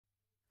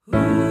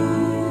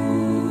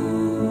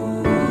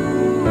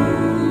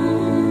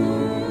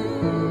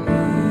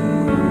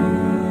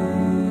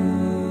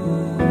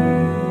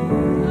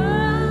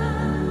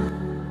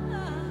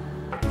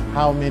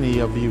How many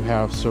of you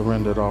have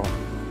surrendered all?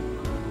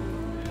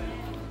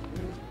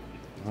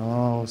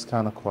 Oh, it's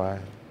kind of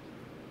quiet.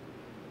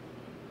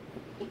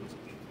 Let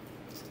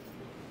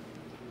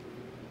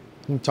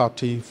me talk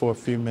to you for a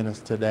few minutes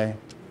today.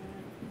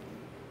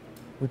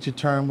 Would you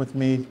turn with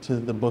me to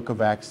the book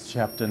of Acts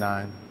chapter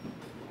 9?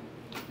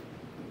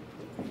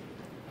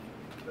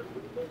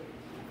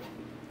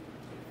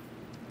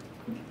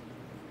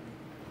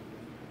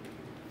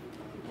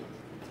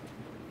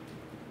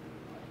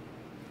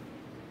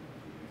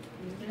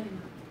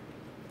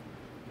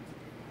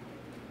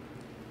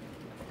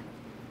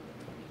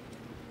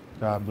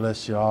 God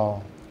bless you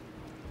all.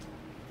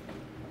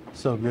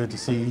 So good to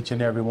see each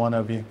and every one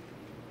of you.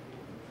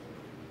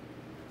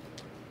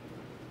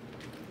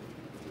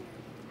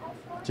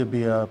 To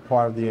be a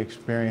part of the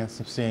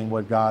experience of seeing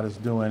what God is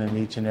doing in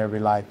each and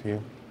every life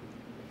here.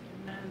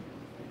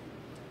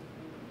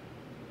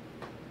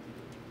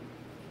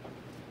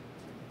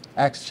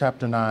 Acts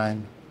chapter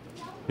 9,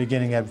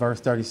 beginning at verse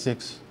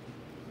 36.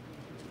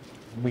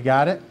 We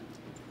got it?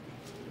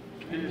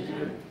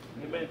 Amen.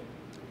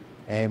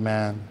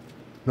 Amen.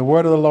 The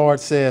word of the Lord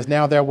says,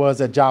 now there was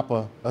at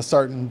Joppa a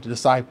certain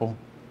disciple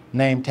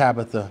named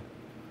Tabitha,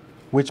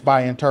 which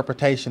by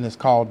interpretation is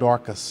called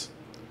Dorcas.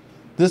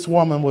 This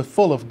woman was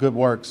full of good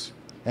works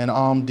and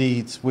alms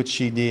deeds which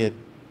she did.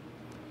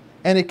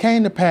 And it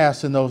came to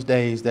pass in those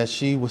days that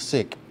she was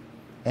sick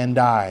and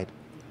died,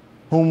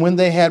 whom when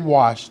they had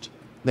washed,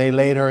 they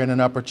laid her in an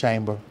upper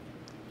chamber.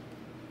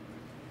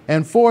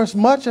 And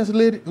forasmuch as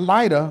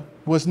Lydda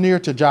was near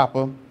to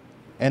Joppa,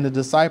 and the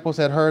disciples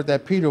had heard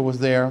that Peter was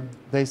there,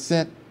 they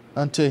sent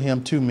unto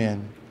him 2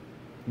 men,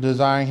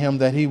 desiring him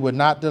that he would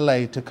not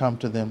delay to come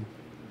to them.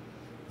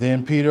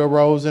 Then Peter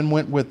arose and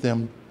went with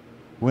them.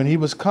 When he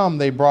was come,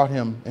 they brought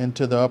him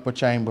into the upper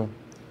chamber.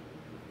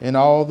 And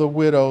all the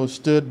widows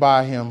stood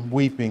by him,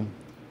 weeping,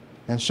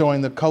 and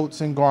showing the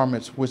coats and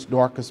garments which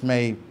Dorcas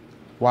made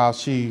while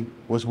she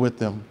was with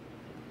them.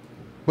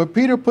 But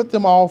Peter put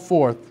them all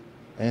forth,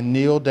 and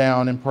kneeled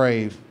down and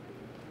prayed.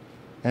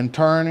 And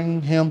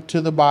turning him to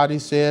the body,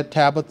 said,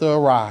 Tabitha,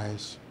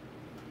 arise.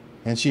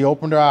 And she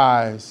opened her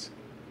eyes,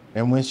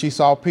 and when she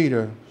saw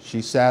Peter,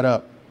 she sat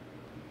up.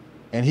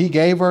 And he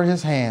gave her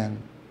his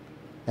hand,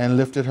 and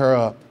lifted her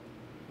up.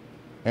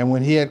 And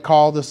when he had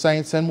called the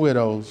saints and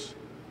widows,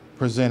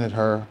 presented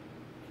her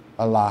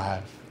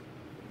alive.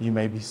 You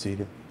may be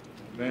seated.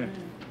 Amen.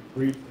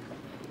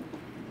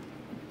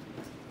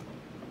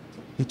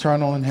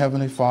 Eternal and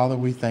Heavenly Father,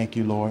 we thank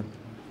you, Lord,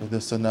 for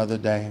this another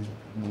day,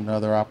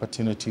 another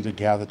opportunity to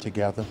gather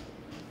together.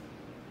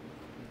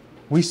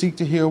 We seek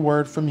to hear a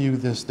word from you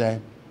this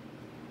day.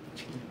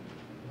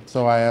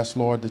 So I ask,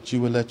 Lord, that you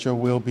would let your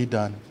will be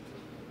done.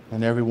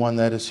 And everyone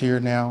that is here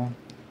now,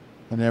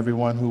 and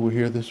everyone who will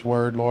hear this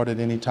word, Lord, at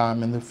any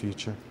time in the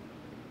future,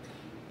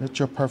 let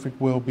your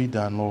perfect will be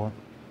done, Lord.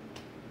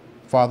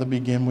 Father,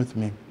 begin with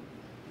me.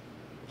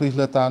 Please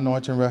let thy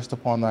anointing rest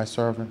upon thy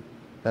servant,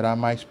 that I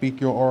might speak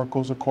your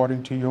oracles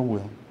according to your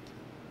will,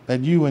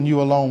 that you and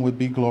you alone would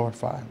be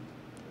glorified.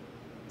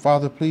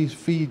 Father, please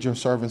feed your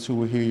servants who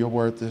will hear your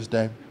word this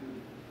day.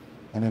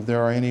 And if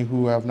there are any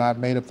who have not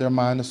made up their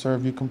mind to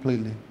serve you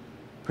completely,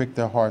 prick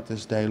their heart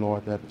this day,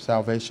 Lord, that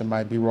salvation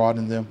might be wrought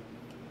in them,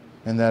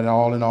 and that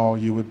all in all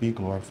you would be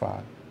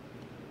glorified.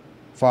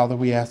 Father,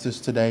 we ask this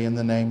today in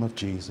the name of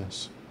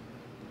Jesus.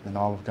 And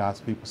all of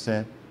God's people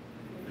said,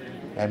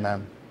 Amen.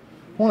 Amen.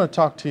 I want to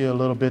talk to you a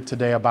little bit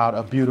today about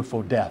a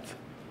beautiful death.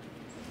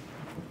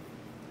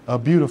 A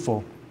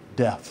beautiful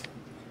death.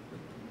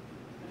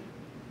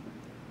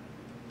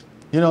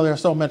 You know, there's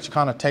so much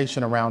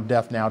connotation around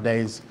death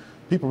nowadays.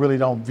 People really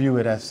don't view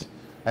it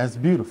as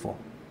beautiful.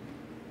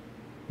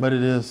 But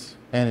it is,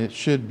 and it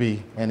should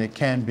be, and it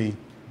can be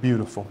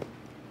beautiful.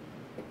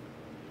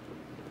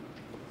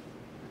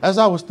 As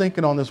I was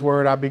thinking on this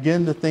word, I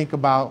began to think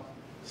about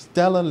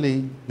Stella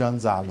Lee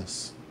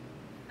Gonzalez.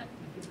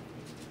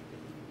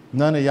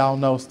 None of y'all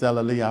know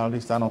Stella Lee, or at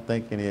least I don't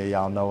think any of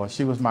y'all know her.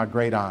 She was my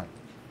great aunt.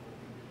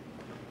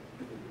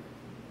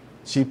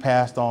 She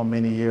passed on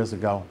many years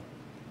ago.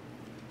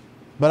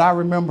 But I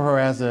remember her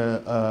as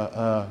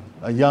a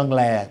young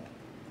lad.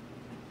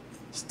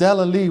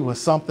 Stella Lee was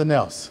something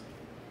else.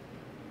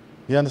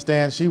 You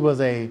understand? She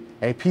was a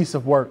piece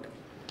of work.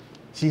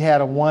 She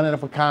had a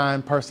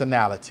one-of-a-kind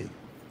personality.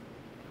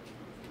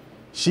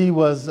 She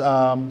was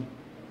a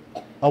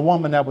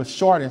woman that was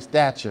short in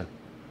stature,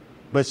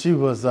 but she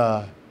was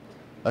a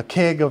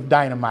keg of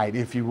dynamite,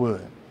 if you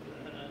would.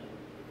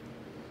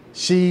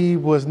 She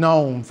was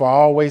known for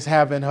always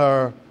having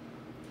her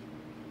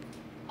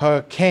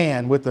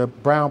can with a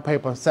brown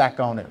paper sack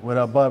on it with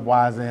her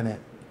Budweiser in it.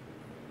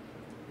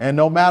 And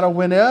no matter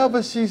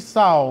whenever she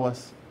saw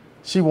us,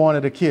 she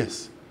wanted a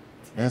kiss.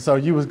 And so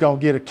you was going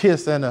to get a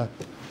kiss and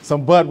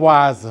some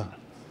Budweiser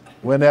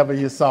whenever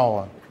you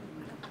saw her.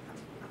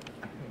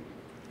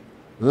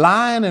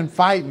 Lying and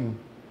fighting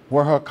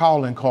were her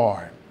calling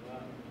card.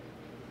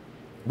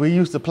 We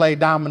used to play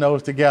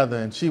dominoes together,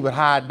 and she would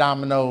hide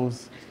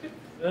dominoes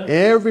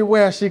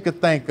everywhere she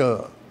could think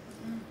of,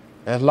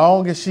 as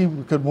long as she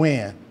could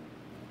win.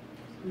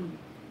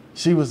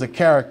 She was a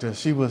character.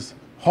 She was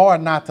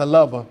hard not to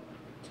love her,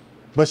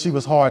 but she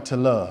was hard to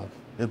love,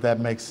 if that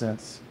makes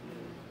sense.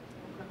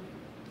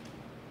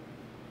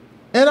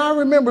 And I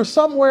remember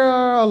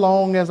somewhere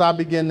along as I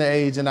began to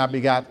age and I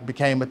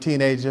became a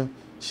teenager,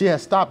 she had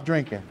stopped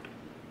drinking.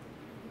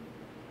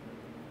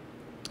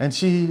 And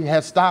she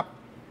had stopped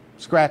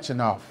scratching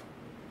off.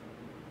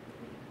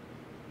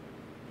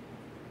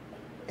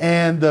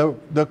 And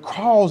the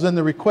calls and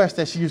the requests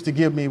that she used to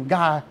give me,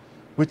 "Guy,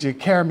 would you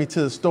carry me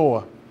to the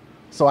store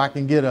so I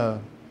can get a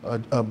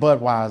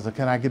Budweiser?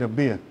 Can I get a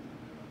beer?"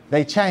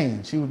 They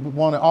changed. She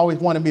always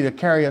wanted me to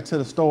carry her to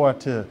the store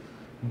to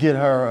get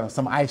her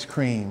some ice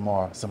cream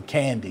or some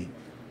candy.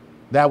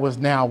 That was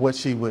now what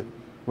she would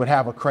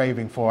have a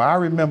craving for. I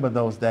remember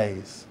those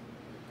days.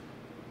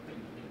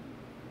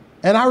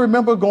 And I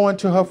remember going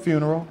to her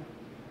funeral.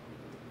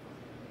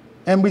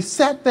 And we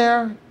sat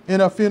there in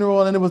her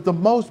funeral, and it was the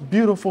most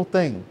beautiful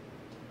thing.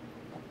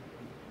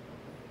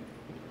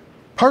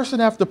 Person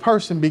after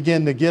person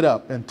began to get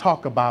up and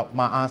talk about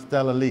my Aunt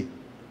Stella Lee.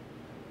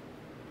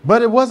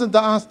 But it wasn't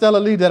the Aunt Stella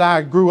Lee that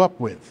I grew up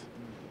with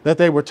that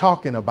they were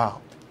talking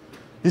about.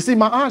 You see,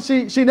 my aunt,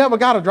 she never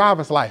got a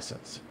driver's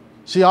license.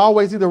 She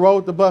always either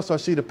rode the bus or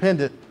she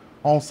depended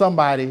on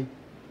somebody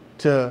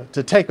to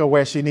take her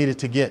where she needed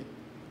to get.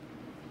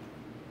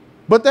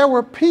 But there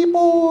were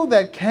people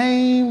that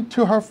came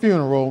to her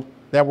funeral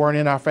that weren't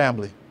in our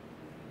family.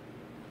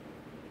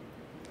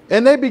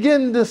 And they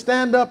began to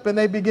stand up and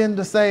they began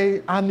to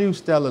say, "I knew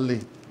Stella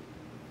Lee.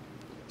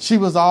 She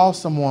was an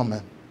awesome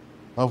woman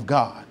of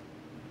God.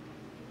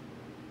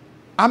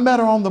 I met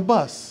her on the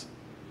bus,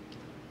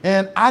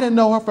 and I didn't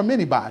know her from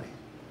anybody.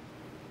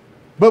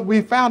 But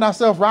we found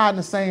ourselves riding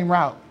the same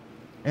route,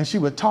 and she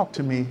would talk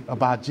to me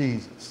about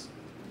Jesus.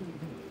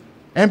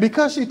 And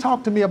because she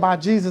talked to me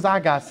about Jesus, I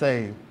got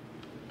saved.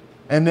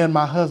 And then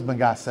my husband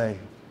got saved.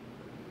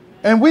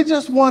 And we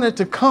just wanted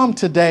to come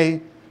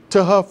today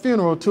to her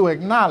funeral to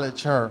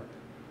acknowledge her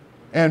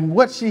and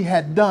what she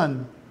had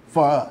done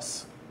for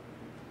us."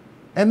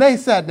 And they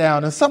sat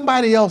down, and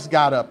somebody else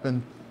got up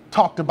and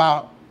talked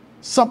about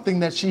something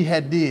that she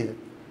had did.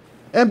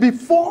 And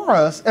before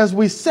us, as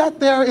we sat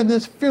there in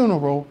this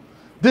funeral,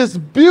 this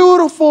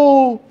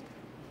beautiful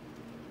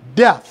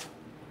death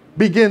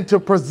began to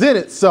present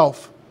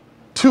itself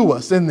to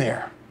us in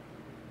there.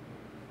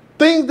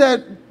 Things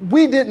that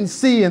we didn't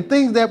see and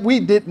things that we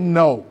didn't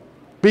know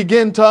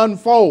begin to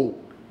unfold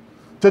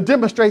to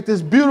demonstrate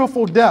this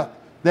beautiful death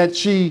that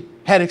she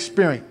had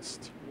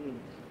experienced.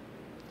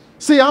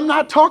 See, I'm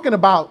not talking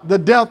about the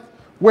death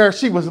where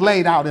she was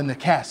laid out in the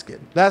casket.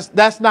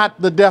 That's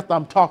not the death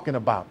I'm talking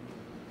about.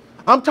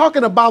 I'm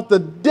talking about the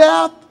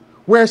death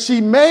where she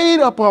made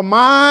up her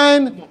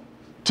mind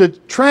to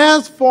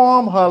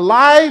transform her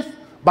life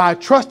by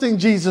trusting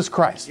Jesus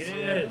Christ.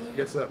 Yes.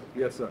 Yes, sir.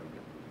 Yes, sir.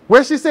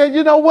 Where she said,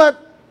 "You know what?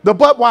 The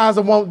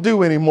Budweiser won't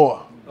do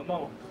anymore. Come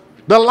on.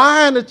 The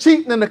lying, the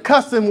cheating, and the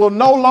cussing will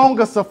no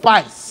longer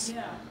suffice.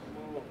 Yeah.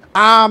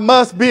 I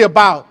must be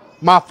about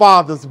my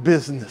Father's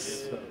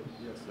business."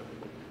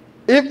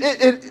 Yes,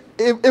 sir.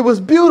 It was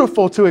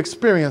beautiful to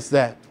experience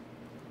that.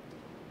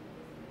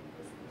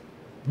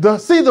 To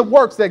see the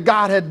works that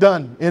God had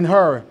done in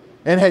her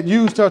and had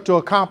used her to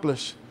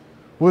accomplish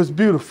was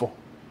beautiful.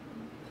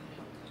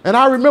 And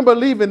I remember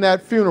leaving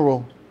that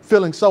funeral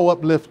feeling so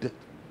uplifted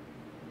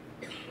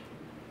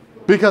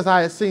because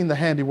I had seen the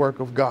handiwork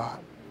of God.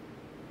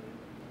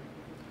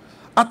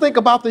 I think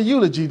about the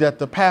eulogy that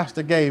the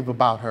pastor gave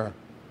about her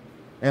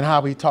and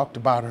how he talked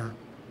about her.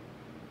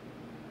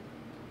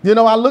 You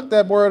know, I looked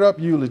that word up,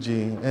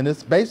 eulogy, and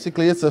it's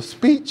a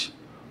speech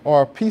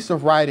or a piece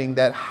of writing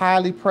that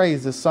highly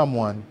praises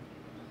someone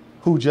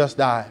who just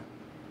died.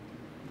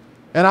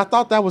 And I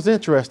thought that was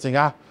interesting.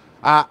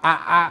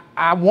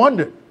 I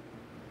wondered,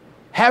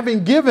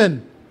 having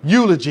given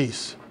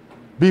eulogies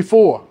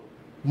before,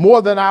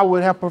 more than I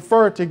would have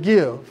preferred to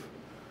give,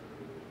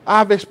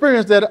 I've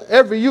experienced that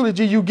every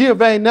eulogy you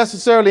give ain't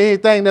necessarily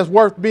anything that's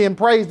worth being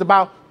praised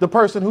about the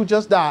person who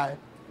just died.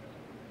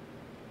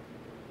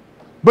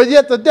 But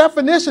yet the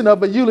definition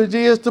of a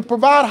eulogy is to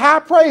provide high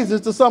praises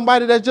to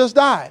somebody that just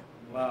died.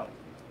 Wow.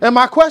 And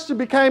my question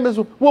became is,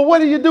 well, what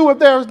do you do if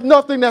there's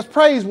nothing that's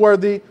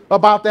praiseworthy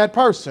about that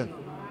person?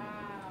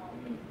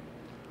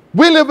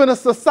 We live in a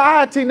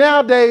society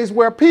nowadays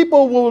where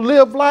people will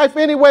live life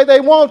any way they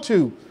want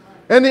to.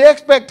 And the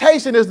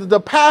expectation is that the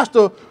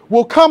pastor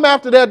will come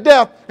after their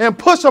death and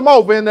push them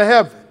over into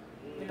heaven.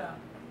 Yeah.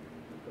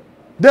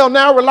 They'll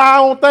now rely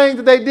on things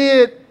that they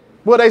did.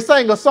 Well, they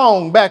sang a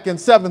song back in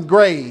 7th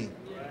grade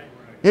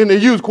in the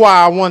youth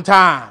choir one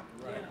time.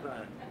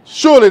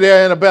 Surely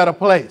they're in a better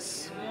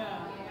place.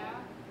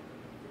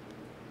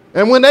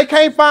 And when they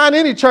can't find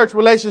any church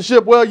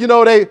relationship, well, you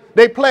know,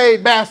 they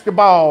played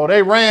basketball.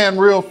 They ran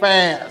real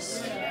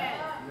fast.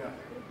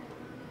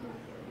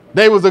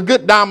 They was a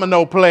good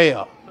domino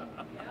player.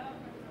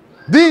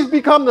 These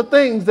become the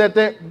things that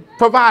they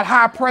provide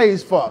high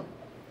praise for.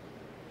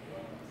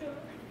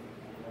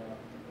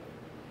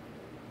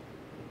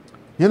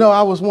 You know,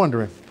 I was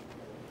wondering.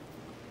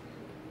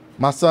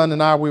 My son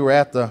and I, we were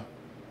at the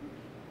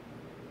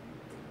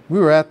We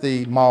were at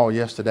the mall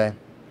yesterday,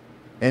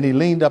 and he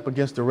leaned up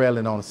against the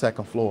railing on the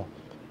second floor.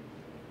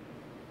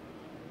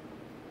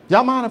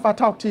 Y'all mind if I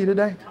talk to you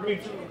today?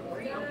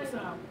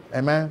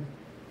 Amen.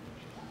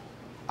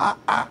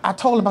 I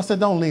told him, I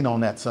said, don't lean on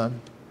that, son.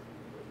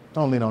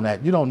 Don't lean on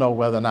that. You don't know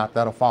whether or not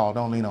that'll fall.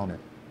 Don't lean on it.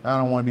 I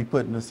don't want to be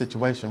put in a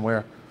situation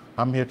where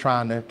I'm here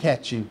trying to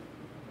catch you.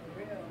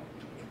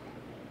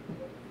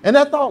 And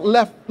that thought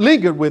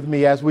lingered with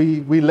me as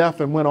we left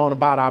and went on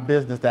about our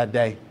business that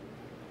day.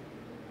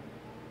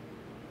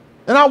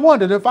 And I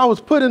wondered if I was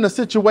put in a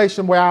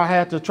situation where I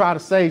had to try to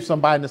save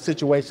somebody in a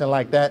situation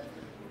like that.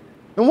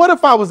 And what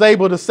if I was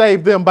able to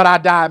save them, but I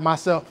died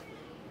myself?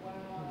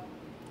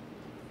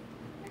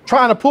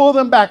 Trying to pull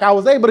them back, I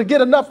was able to get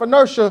enough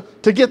inertia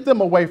to get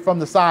them away from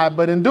the side.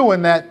 But in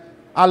doing that,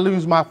 I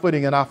lose my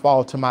footing and I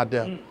fall to my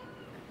death.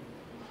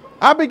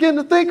 I begin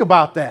to think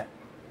about that.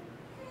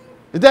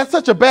 Is that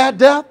such a bad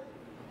death?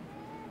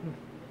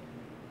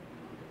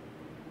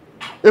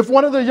 If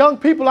one of the young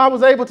people, I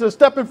was able to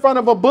step in front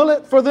of a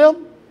bullet for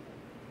them,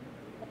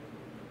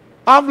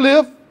 I've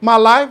lived my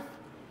life.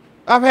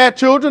 I've had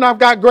children. I've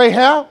got gray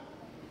hair.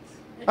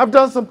 I've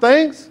done some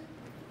things.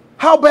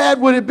 How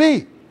bad would it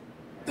be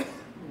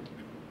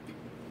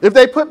if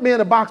they put me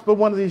in a box, but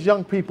one of these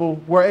young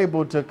people were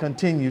able to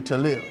continue to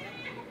live?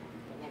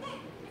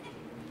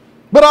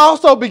 But I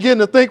also begin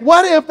to think,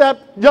 what if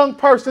that young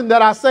person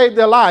that I saved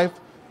their life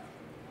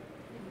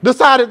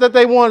decided that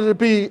they wanted to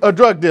be a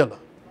drug dealer,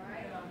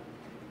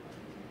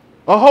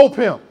 a hoe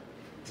pimp,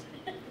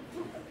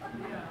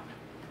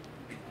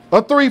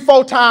 a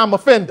 3-4 time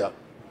offender?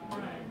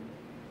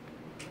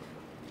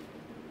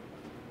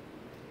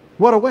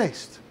 What a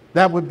waste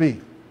that would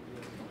be.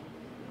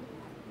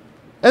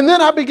 And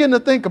then I begin to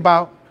think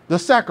about the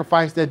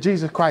sacrifice that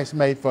Jesus Christ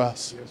made for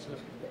us. Yes, sir.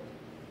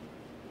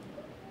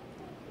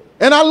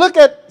 And I look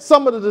at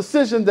some of the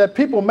decisions that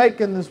people make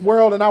in this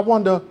world and I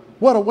wonder,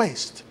 what a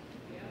waste.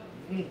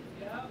 Yeah.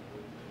 Yeah.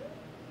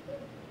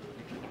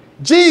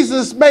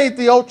 Jesus made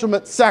the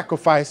ultimate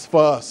sacrifice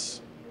for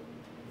us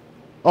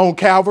on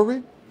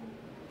Calvary.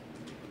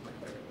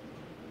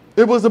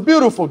 It was a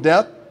beautiful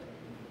death.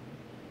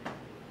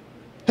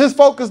 His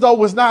focus, though,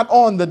 was not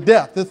on the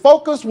death. His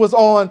focus was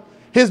on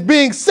his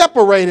being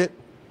separated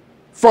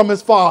from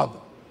his Father.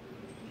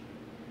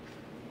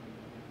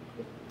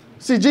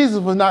 See, Jesus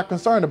was not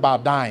concerned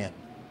about dying.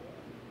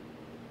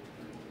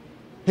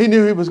 He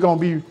knew he was going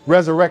to be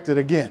resurrected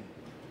again.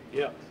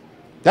 Yeah.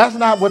 That's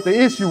not what the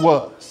issue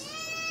was.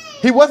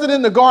 He wasn't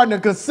in the Garden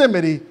of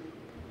Gethsemane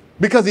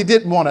because he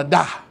didn't want to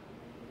die.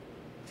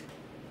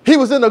 He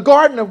was in the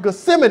Garden of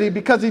Gethsemane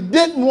because he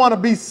didn't want to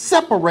be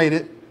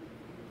separated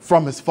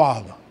from his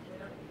Father.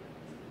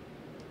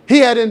 He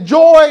had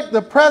enjoyed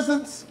the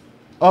presence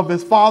of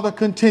his Father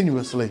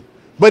continuously,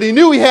 but he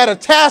knew he had a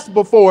task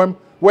before him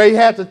where he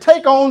had to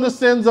take on the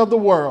sins of the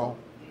world,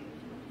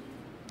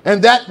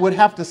 and that would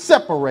have to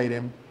separate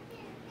him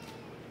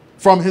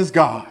from his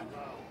God.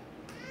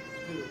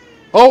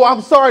 Oh, I'm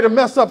sorry to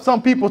mess up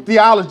some people's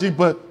theology,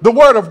 but the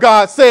Word of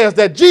God says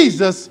that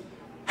Jesus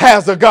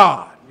has a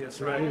God. Yes,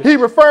 right. He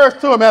refers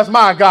to him as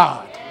my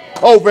God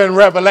over in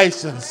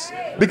Revelations,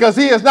 because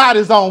he is not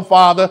his own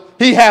Father.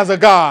 He has a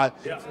God.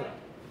 Yes.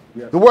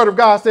 The Word of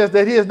God says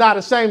that he is not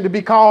ashamed to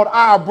be called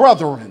our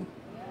brethren,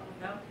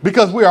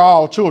 because we are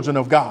all children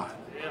of God.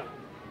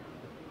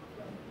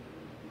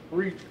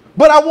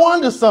 But I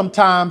wonder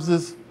sometimes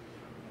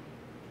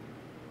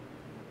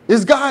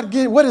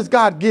what is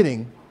God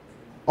getting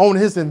on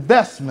his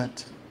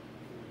investment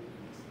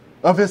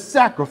of his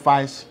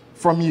sacrifice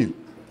from you?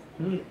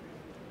 Good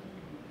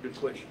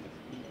question.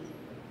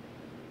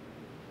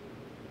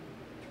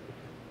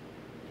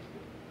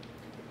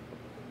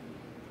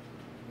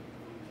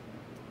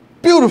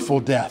 Beautiful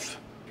death.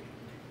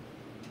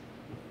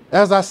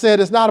 As I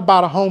said, it's not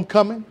about a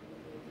homecoming.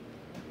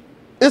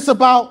 It's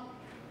about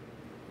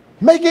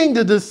making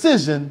the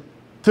decision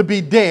to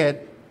be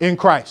dead in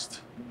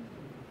Christ.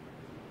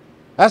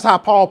 That's how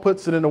Paul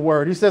puts it in the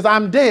Word. He says,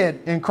 I'm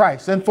dead in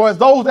Christ. And for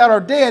those that are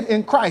dead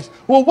in Christ,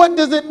 well, what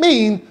does it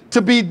mean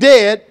to be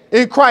dead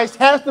in Christ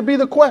has to be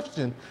the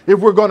question if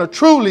we're going to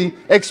truly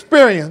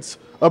experience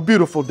a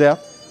beautiful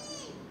death.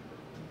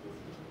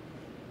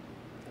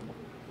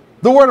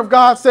 The Word of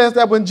God says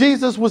that when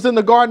Jesus was in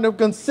the Garden of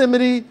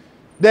Gethsemane,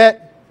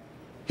 that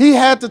he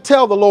had to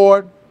tell the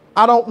Lord,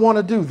 I don't want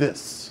to do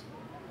this.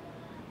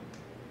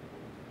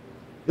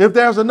 If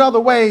there's another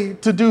way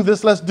to do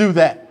this, let's do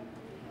that.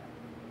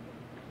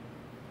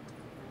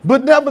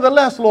 But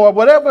nevertheless, Lord,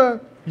 whatever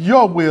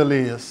your will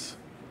is,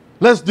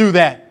 let's do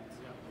that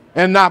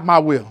and not my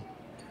will.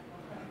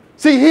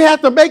 See, he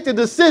had to make the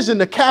decision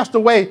to cast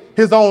away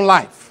his own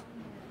life,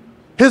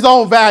 his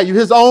own value,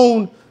 his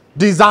own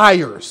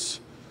desires.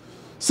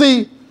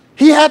 See,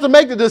 he had to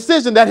make the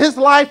decision that his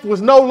life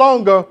was no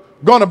longer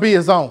going to be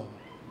his own.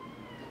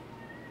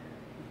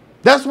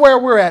 That's where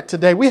we're at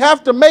today. We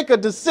have to make a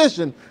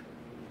decision.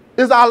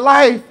 Is our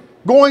life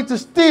going to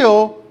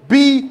still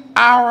be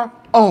our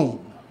own?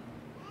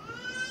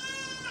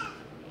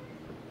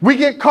 We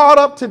get caught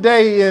up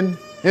today in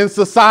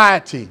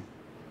society.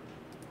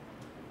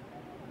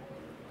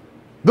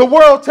 The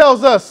world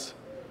tells us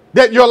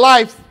that your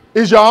life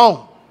is your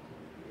own.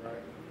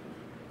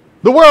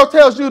 The world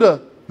tells you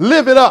to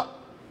live it up.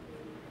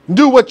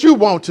 Do what you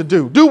want to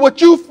do. Do what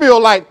you feel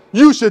like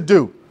you should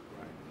do.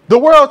 The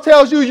world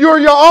tells you you're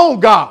your own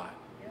God.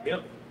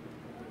 Yep.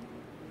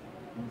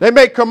 They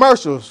make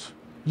commercials.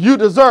 You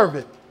deserve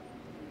it.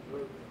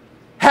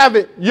 Have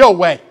it your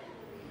way.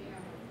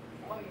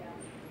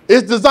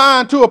 It's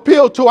designed to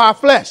appeal to our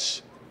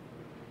flesh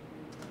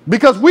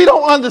because we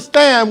don't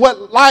understand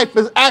what life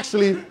is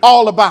actually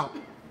all about.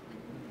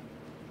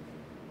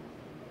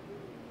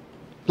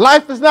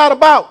 Life is not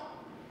about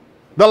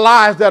the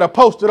lies that are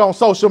posted on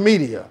social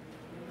media,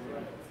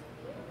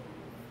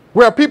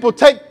 where people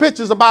take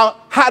pictures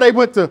about how they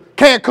went to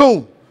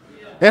Cancun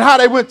and how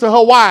they went to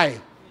Hawaii,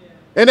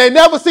 and they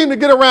never seem to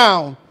get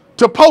around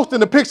to posting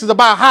the pictures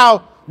about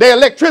how their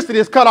electricity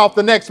is cut off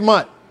the next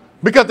month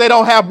because they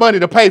don't have money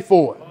to pay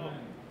for it.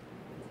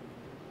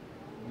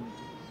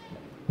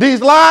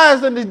 These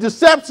lies and these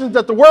deceptions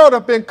that the world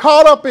has been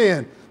caught up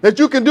in, that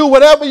you can do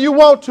whatever you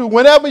want to,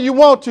 whenever you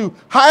want to,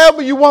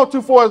 however you want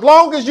to, for as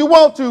long as you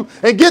want to,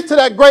 and get to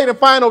that great and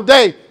final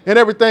day, and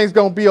everything's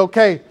going to be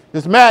okay.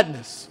 It's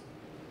madness.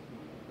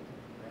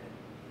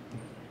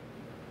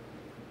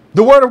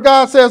 The Word of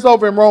God says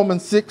over in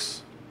Romans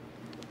 6,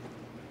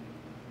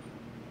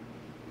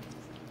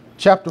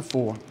 chapter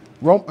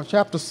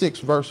 6,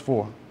 verse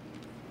 4.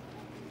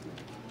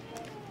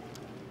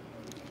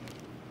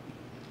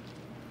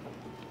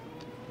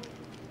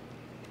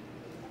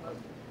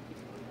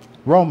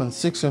 Romans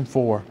 6 and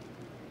 4.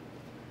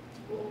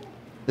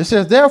 It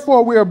says,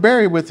 therefore we are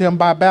buried with him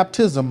by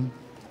baptism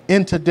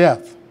into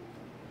death,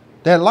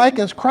 that like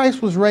as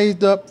Christ was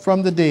raised up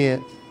from the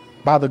dead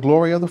by the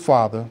glory of the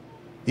Father,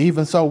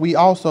 even so we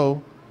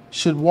also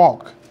should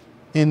walk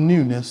in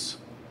newness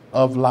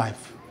of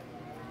life.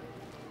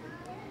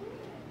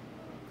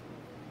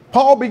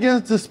 Paul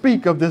begins to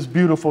speak of this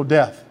beautiful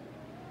death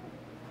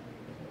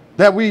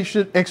that we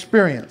should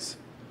experience.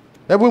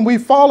 That when we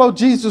follow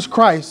Jesus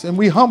Christ and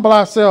we humble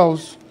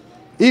ourselves,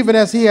 even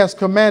as he has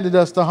commanded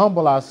us to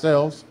humble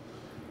ourselves,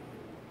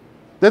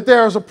 that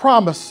there is a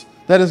promise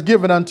that is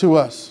given unto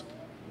us.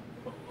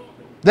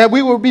 That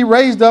we will be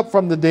raised up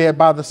from the dead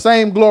by the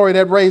same glory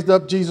that raised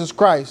up Jesus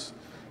Christ.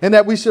 And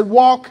that we should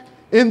walk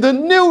in the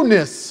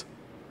newness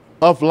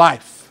of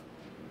life.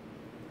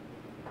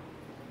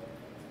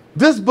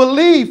 This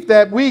belief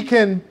that we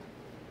can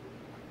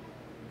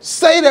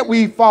say that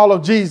we follow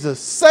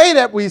Jesus, say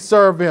that we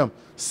serve him,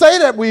 say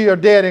that we are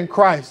dead in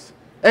Christ,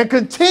 and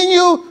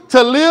continue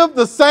to live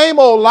the same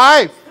old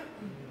life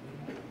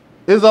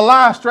is a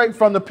lie straight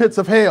from the pits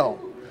of hell,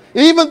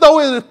 even though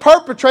it is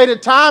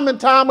perpetrated time and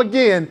time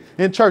again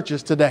in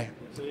churches today.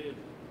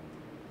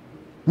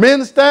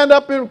 Men stand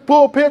up in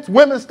pulpits,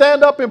 women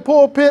stand up in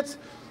pulpits.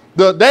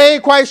 They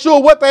ain't quite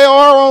sure what they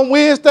are on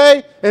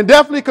Wednesday and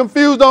definitely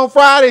confused on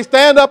Friday.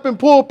 Stand up in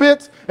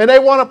pulpits and they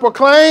want to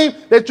proclaim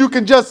that you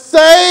can just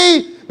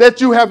say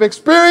that you have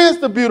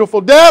experienced the beautiful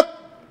death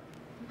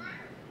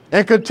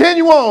and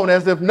continue on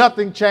as if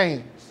nothing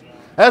changed.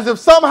 As if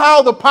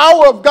somehow the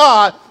power of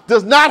God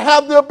does not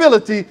have the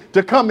ability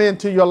to come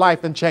into your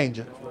life and change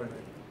it.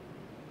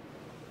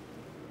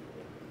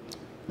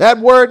 That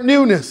word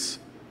newness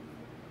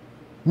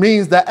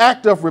means the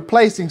act of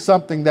replacing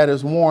something that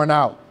is worn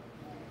out,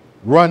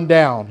 run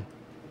down,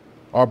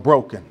 or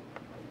broken.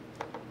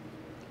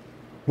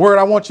 Word,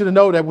 I want you to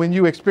know that when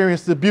you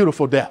experience the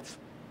beautiful death,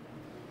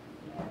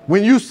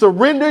 when you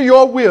surrender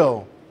your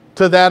will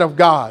to that of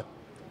God,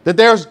 that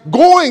there's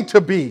going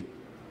to be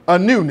a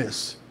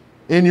newness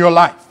in your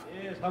life.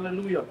 Yes,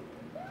 hallelujah.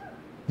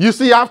 You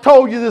see, I've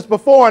told you this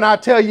before and I'll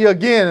tell you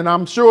again, and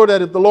I'm sure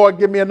that if the Lord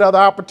give me another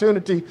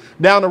opportunity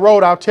down the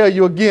road, I'll tell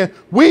you again.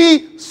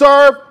 We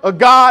serve a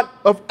God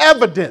of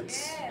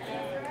evidence.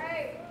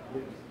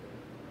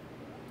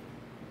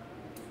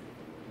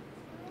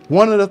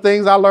 One of the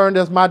things I learned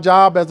as my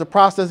job as a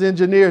process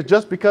engineer is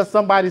just because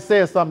somebody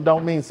says something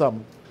don't mean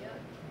something.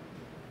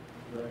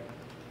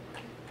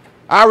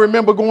 I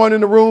remember going in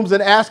the rooms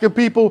and asking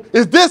people,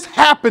 is this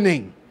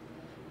happening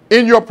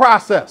in your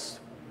process?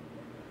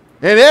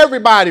 And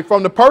everybody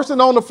from the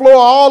person on the floor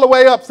all the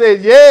way up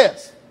said,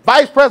 yes.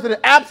 Vice President,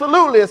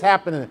 absolutely it's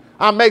happening.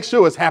 I'll make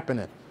sure it's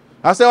happening.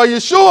 I said, are you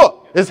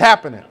sure it's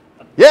happening?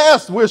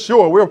 Yes, we're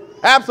sure. We're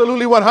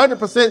absolutely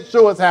 100%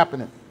 sure it's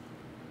happening.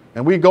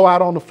 And we go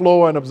out on the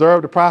floor and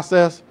observe the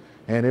process,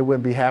 and it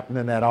wouldn't be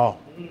happening at all.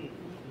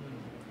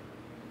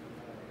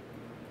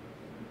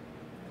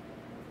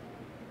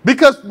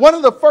 Because one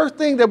of the first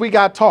things that we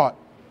got taught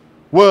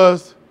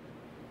is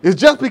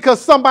just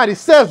because somebody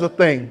says a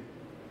thing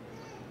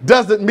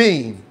doesn't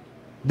mean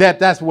that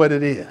that's what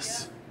it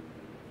is.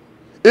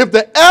 If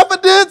the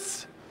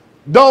evidence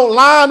don't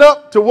line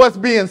up to what's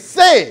being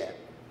said,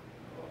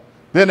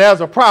 then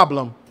there's a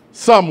problem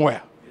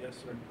somewhere. Yes,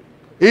 sir.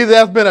 Either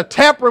there's been a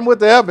tampering with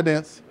the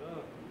evidence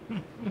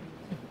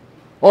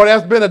or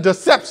there's been a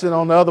deception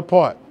on the other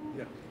part.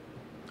 Yeah.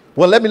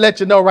 Well, let me let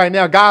you know right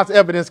now, God's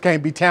evidence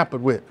can't be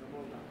tampered with.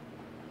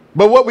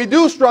 But what we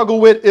do struggle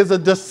with is a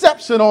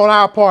deception on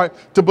our part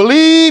to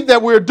believe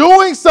that we're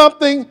doing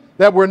something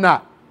that we're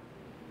not.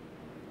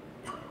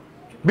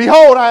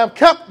 Behold, I have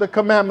kept the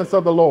commandments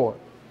of the Lord.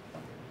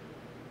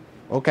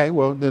 Okay,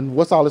 well, then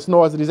what's all this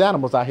noise of these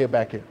animals I hear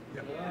back here?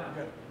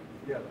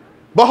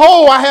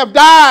 Behold, I have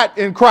died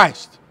in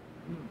Christ.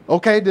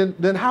 Okay,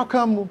 then how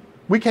come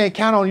we can't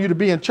count on you to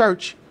be in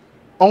church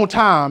on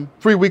time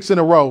 3 weeks in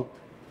a row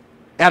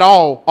at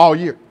all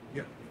year?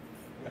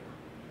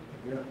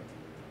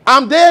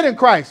 I'm dead in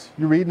Christ.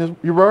 You reading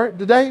your word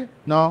today?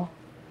 No.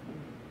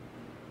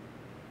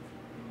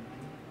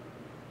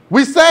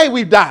 We say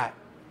we've died.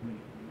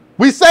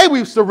 We say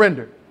we've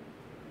surrendered.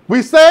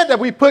 We said that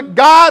we put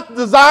God's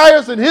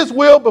desires and his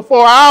will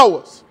before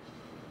ours.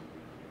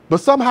 But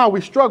somehow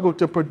we struggle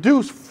to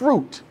produce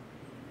fruit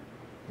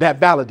that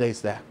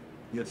validates that.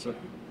 Yes, sir.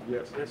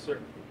 Yes, sir.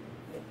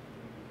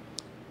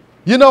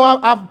 You know,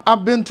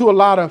 I've been to a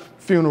lot of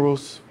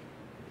funerals.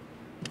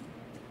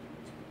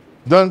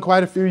 Done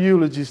quite a few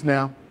eulogies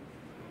now.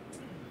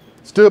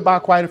 Stood by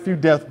quite a few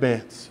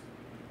deathbeds.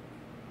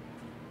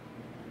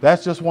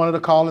 That's just one of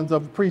the callings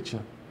of a preacher.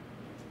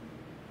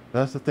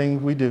 That's the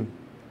thing we do.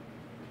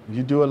 If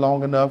you do it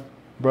long enough,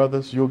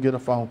 brothers, you'll get a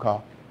phone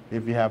call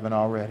if you haven't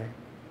already.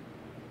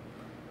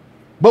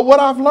 But what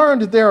I've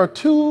learned is there are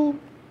two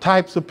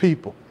types of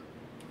people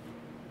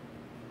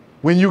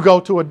when you go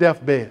to a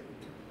deathbed.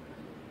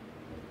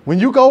 When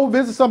you go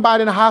visit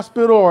somebody in the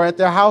hospital or at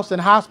their house in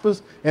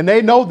hospice and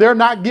they know they're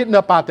not getting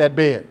up out that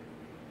bed.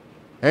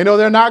 They know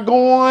they're not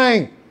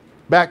going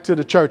back to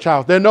the church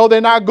house. They know they're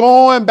not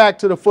going back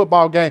to the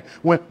football game.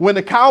 When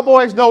the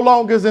Cowboys no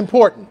longer is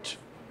important.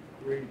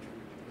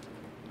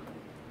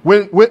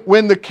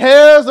 When the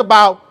cares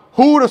about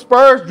who the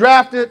Spurs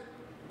drafted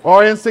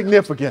are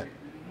insignificant.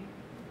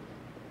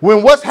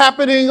 When what's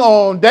happening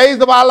on Days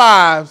of Our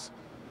Lives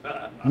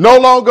no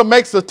longer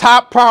makes a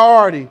top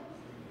priority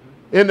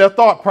in their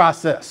thought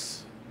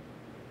process.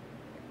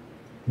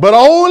 But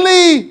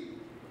only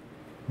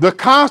the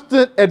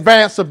constant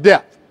advance of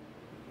death.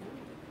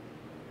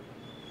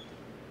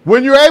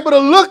 When you're able to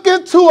look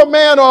into a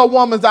man or a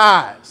woman's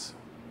eyes,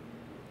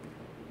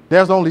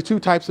 there's only two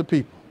types of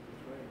people.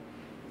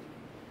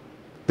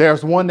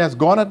 There's one that's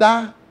going to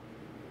die,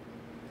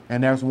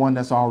 and there's one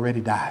that's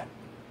already died.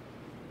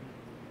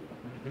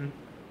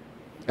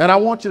 And I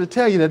want you to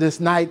tell you that it's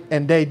night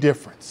and day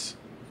difference.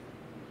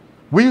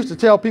 We used to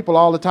tell people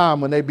all the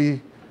time when they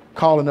be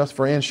calling us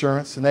for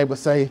insurance, and they would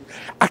say,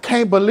 I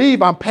can't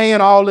believe I'm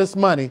paying all this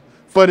money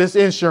for this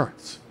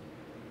insurance.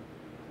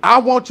 I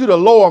want you to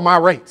lower my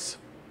rates.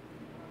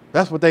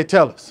 That's what they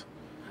tell us.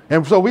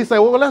 And so we say,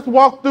 well, let's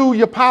walk through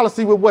your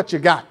policy with what you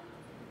got,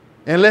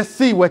 and let's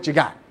see what you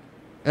got.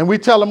 And we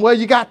tell them, well,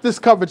 you got this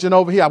coverage and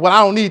over here. Well,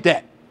 I don't need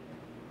that.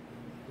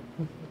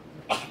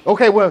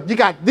 Okay, well, you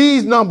got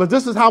these numbers.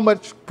 This is how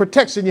much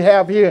protection you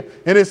have here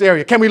in this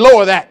area. Can we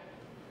lower that?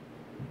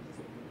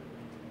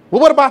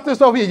 Well, what about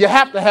this over here? You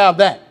have to have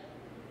that.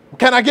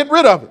 Can I get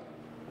rid of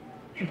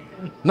it?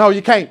 No,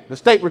 you can't. The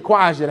state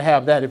requires you to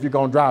have that if you're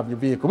going to drive your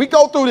vehicle. We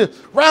go through this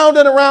round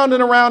and around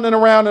and around and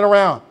around and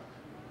around.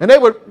 And they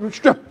would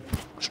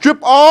strip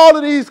all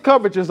of these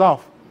coverages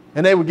off.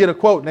 And they would get a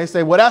quote. And they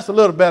say, well, that's a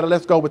little better.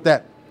 Let's go with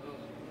that.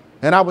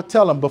 And I would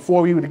tell them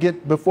before we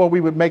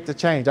would make the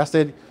change, I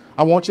said,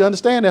 I want you to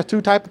understand there's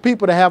two types of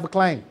people that have a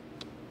claim.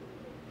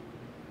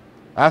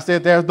 I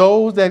said, there's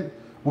those that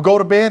will go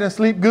to bed and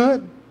sleep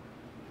good,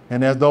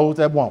 and there's those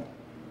that won't.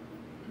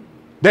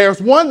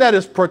 There's one that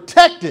is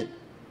protected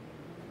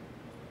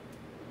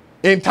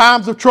in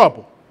times of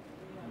trouble,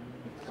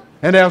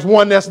 and there's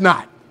one that's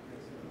not.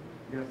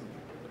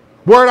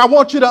 Word, I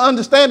want you to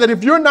understand that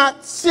if you're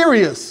not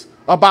serious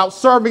about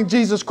serving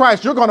Jesus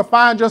Christ, you're going to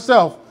find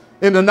yourself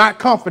in the not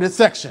comforted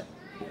section.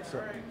 Yes,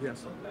 sir. Yes,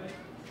 sir.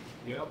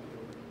 Yep.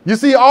 You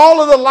see, all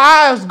of the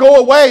lies go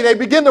away. They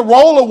begin to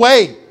roll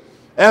away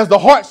as the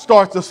heart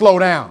starts to slow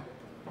down,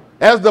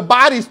 as the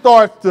body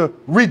starts to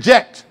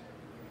reject,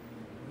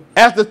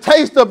 as the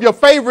taste of your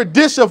favorite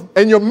dish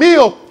and your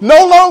meal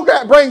no longer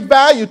brings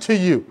value to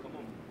you.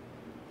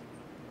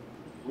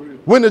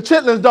 When the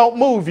chitlins don't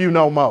move you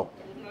no more.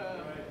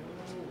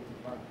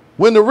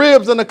 When the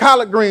ribs and the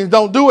collard greens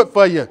don't do it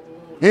for you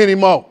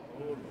anymore.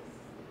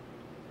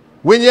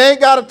 When you ain't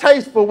got a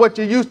taste for what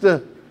you used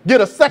to get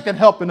a second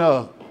helping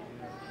of,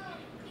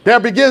 there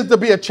begins to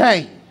be a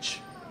change.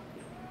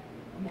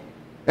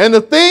 And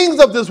the things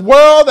of this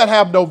world that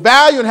have no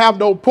value and have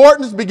no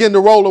importance begin to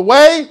roll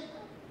away,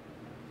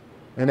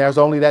 and there's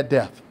only that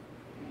death.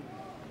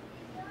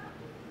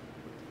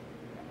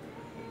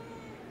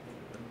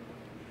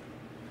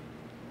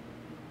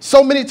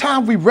 So many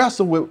times we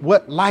wrestle with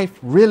what life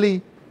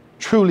really,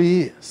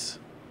 truly is.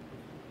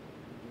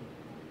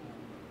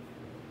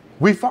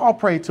 We fall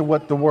prey to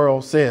what the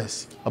world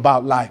says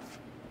about life.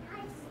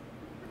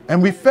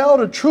 And we fail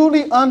to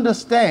truly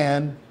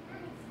understand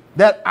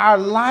that our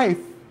life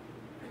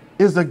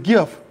is a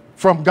gift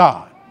from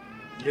God.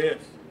 Yes.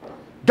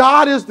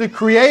 God is the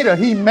creator.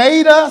 He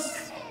made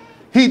us,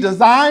 he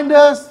designed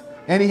us,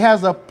 and he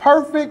has a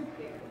perfect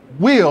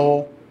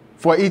will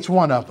for each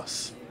one of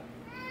us.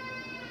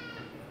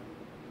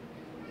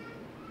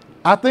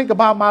 I think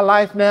about my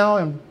life now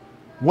and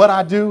what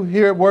I do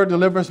here at Word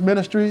Deliverance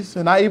Ministries,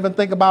 and I even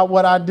think about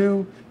what I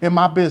do in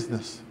my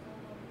business.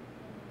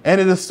 And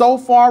it is so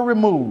far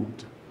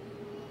removed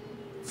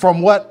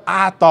from what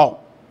I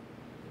thought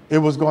it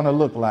was going to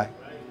look like.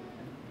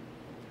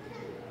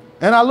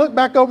 And I look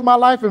back over my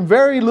life, and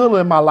very little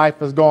in my life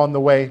has gone the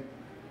way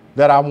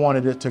that I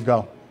wanted it to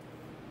go.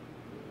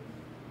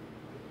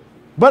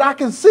 But I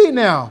can see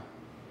now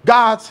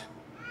God's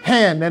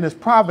hand and his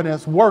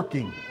providence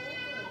working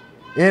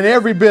in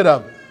every bit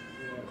of it.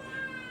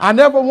 I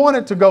never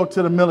wanted to go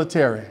to the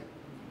military,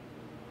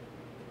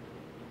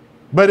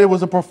 but it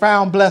was a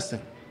profound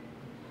blessing.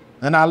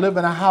 And I live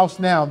in a house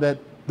now that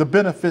the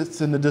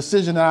benefits and the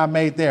decision that I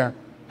made there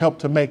helped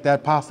to make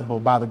that possible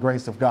by the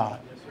grace of God.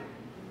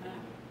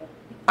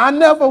 I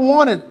never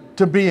wanted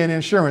to be in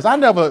insurance. I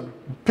never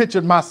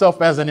pictured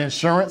myself as an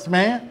insurance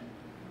man.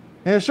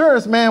 An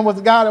insurance man was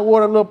the guy that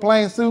wore a little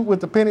plain suit with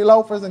the penny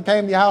loafers and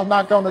came to your house,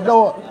 knocked on the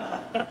door.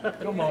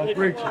 Come on,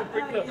 preacher.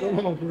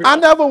 Come on, preacher. I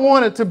never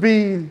wanted to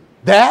be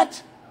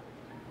that.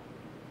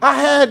 I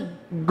had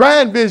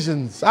grand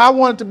visions. I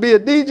wanted to be a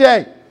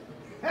DJ.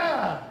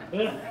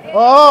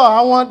 Oh,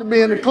 I wanted to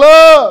be in the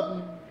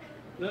club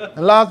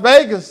in Las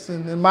Vegas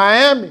and in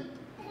Miami,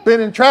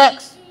 spinning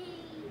tracks,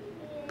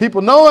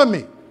 people knowing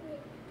me.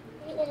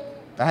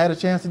 I had a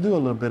chance to do a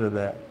little bit of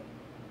that,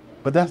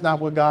 but that's not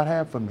what God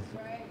had for me.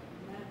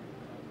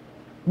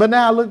 But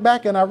now I look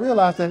back and I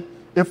realize that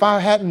if I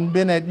hadn't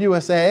been at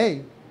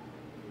USAA,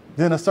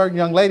 then a certain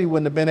young lady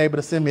wouldn't have been able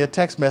to send me a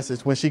text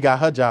message when she got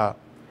her job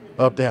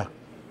up there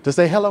to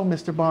say, hello,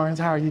 Mr. Barnes,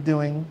 how are you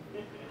doing?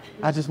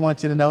 I just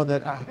want you to know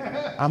that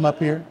I'm up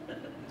here.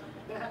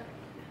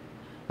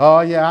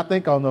 Oh, yeah, I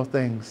think on those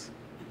things.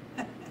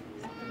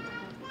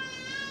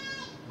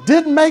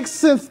 Didn't make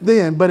sense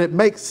then, but it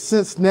makes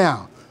sense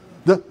now.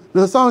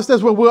 The song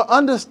says, well, we'll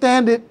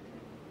understand it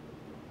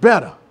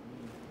better.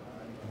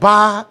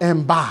 By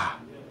and by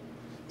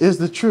is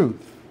the truth.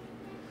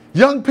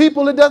 Young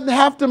people, it doesn't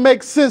have to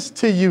make sense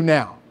to you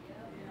now.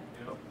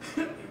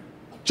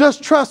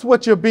 Just trust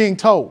what you're being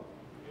told.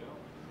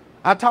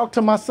 I talk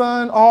to my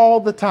son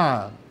all the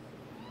time,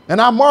 and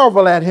I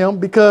marvel at him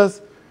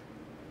because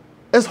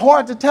it's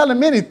hard to tell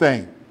him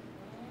anything.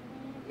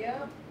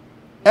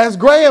 As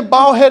gray and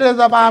bald-headed as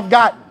I've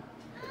gotten,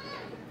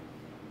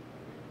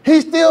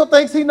 he still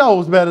thinks he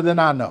knows better than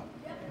I know.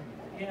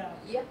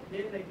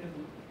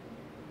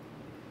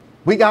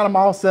 We got them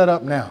all set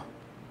up now.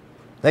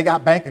 They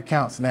got bank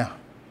accounts now.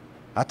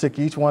 I took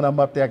each one of them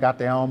up there, got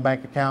their own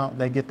bank account.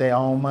 They get their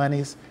own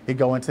monies. It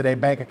go into their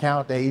bank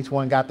account. They each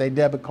one got their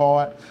debit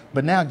card.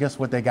 But now guess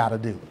what they got to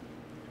do?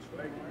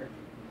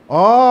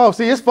 Oh,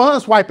 see, it's fun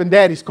swiping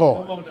daddy's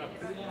card.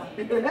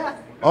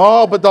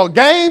 Oh, but the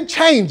game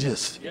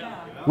changes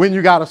when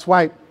you got to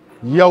swipe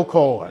your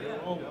card.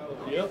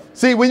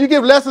 See, when you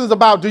give lessons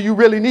about do you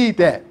really need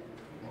that?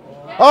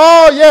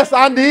 Oh, yes,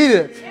 I need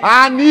it.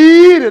 I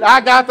need it.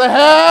 I got to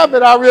have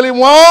it. I really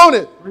want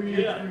it.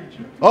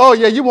 Oh,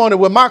 yeah, you want it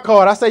with my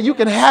card. I say, you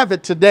can have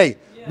it today.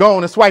 Go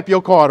on and swipe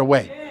your card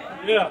away.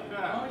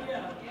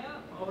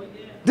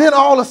 Then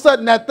all of a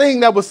sudden, that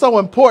thing that was so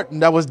important,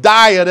 that was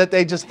dire, that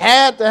they just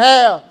had to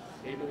have,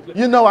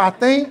 you know, I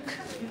think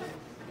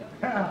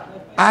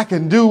I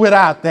can do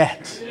without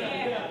that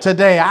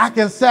today. I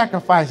can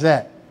sacrifice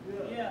that.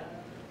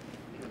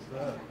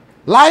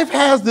 Life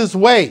has this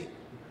way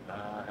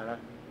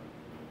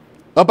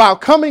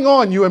about coming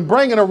on you and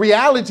bringing a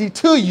reality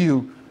to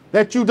you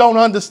that you don't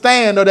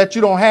understand or that you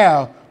don't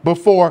have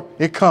before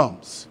it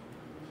comes.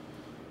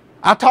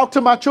 I talk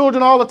to my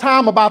children all the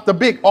time about the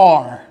big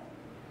R.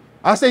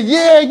 I say,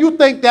 yeah, you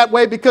think that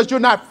way because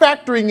you're not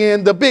factoring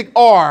in the big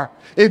R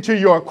into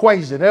your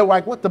equation. They're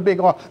like, what's the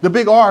big R? The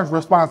big R is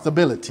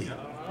responsibility.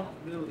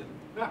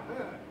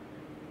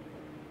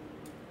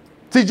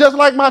 See, just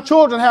like my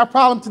children have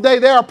problems today,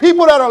 there are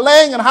people that are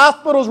laying in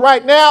hospitals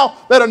right now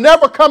that are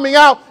never coming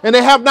out, and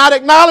they have not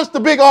acknowledged the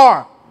big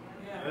R.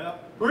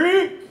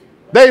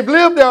 They've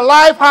lived their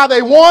life how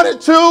they wanted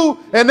to,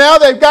 and now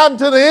they've gotten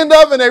to the end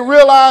of it, and they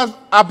realize,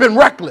 I've been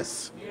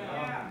reckless.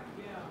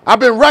 I've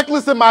been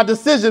reckless in my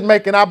decision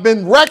making. I've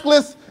been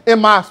reckless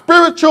in my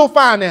spiritual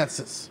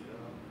finances.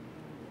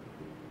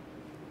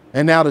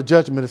 And now the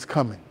judgment is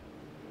coming.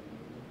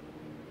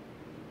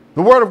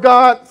 The Word of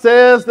God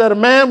says that a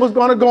man was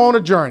going to go on a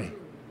journey.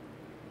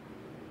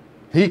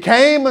 He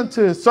came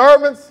unto his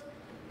servants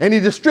and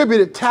he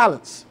distributed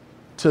talents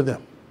to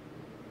them.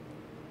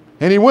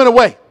 And he went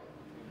away.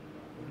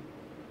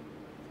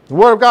 The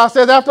Word of God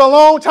says after a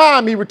long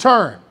time he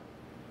returned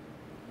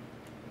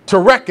to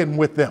reckon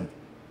with them.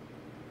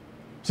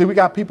 See, we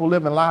got people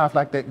living lives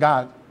like that.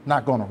 God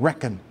not going to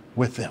reckon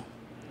with them.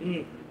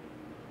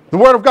 The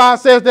Word of God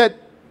says that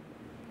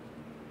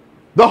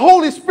the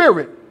Holy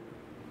Spirit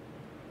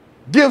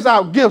gives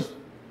out gifts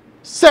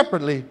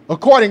separately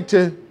according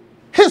to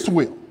his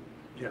will.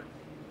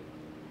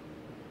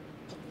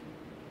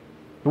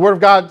 The Word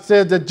of God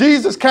says that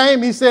Jesus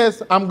came. He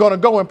says, I'm going to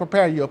go and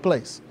prepare you a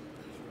place,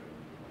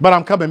 but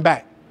I'm coming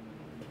back.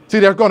 See,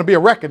 there's going to be a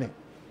reckoning.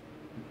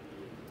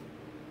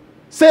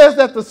 says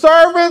that the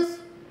servants,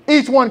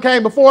 each one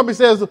came before me,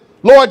 says,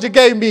 Lord, you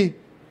gave me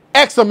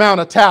X amount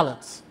of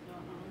talents.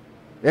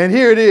 And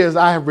here it is,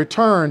 I have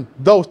returned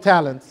those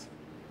talents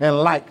and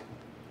like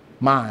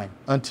mine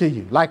unto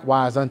you,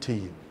 likewise unto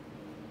you.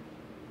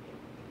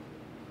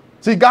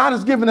 See, God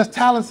has given us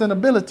talents and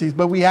abilities,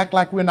 but we act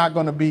like we're not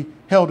going to be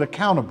held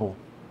accountable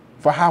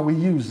for how we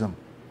use them.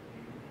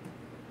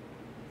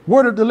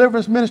 Word of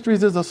Deliverance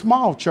Ministries is a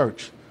small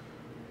church,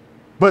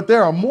 but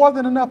there are more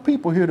than enough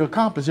people here to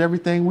accomplish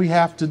everything we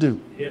have to do.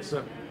 Yes,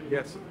 sir.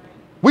 Yes, sir.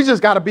 We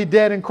just got to be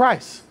dead in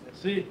Christ.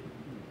 That's it.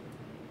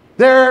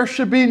 There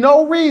should be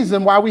no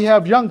reason why we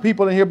have young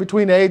people in here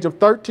between the age of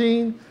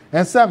 13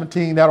 and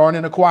 17 that aren't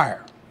in the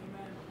choir.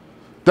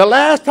 The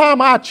last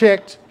time I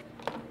checked,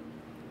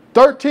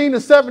 13 to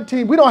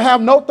 17, we don't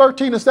have no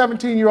 13 to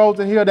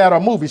 17-year-olds in here that are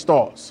movie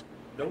stars.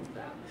 Nope.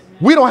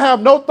 We don't have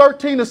no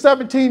 13 to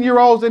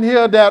 17-year-olds in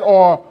here that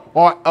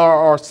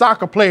are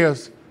soccer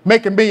players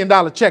making $1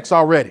 million checks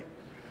already.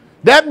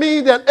 That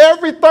means that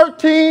every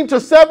 13 to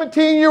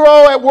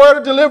 17-year-old at Word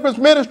of Deliverance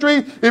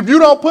Ministry, if you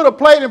don't put a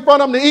plate in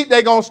front of them to eat,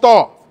 they're going to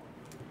starve.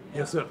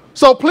 Yes, sir.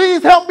 So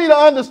please help me to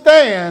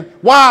understand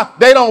why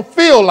they don't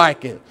feel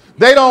like it.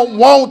 They don't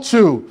want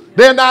to.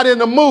 They're not in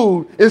the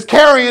mood. It's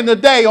carrying the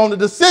day on the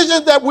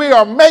decisions that we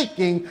are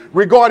making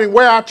regarding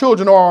where our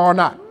children are or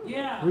not.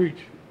 Yeah. Reach.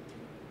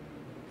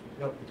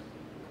 Yep.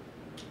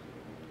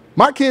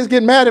 My kids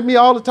get mad at me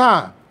all the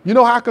time. You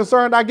know how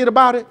concerned I get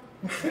about it?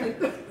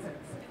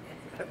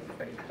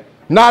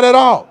 Not at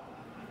all.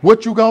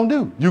 What you gonna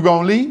do? You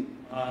gonna leave?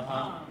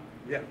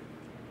 Yeah.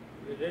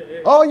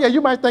 Oh yeah,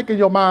 you might think in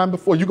your mind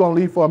before you gonna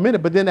leave for a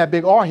minute, but then that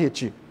big R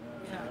hits you.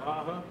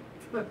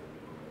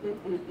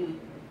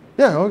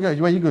 Yeah, okay.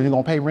 Where you going? You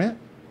gonna pay rent?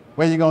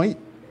 Where you gonna eat?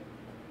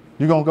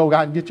 You gonna go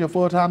out and get your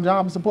full-time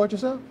job and support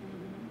yourself?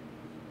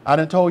 I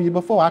done told you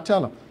before. I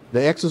tell them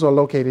the X's are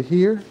located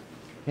here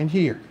and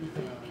here.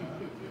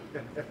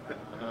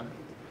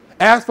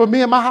 As for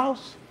me and my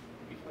house,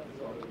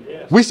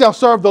 we shall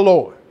serve the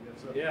Lord.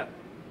 Yeah.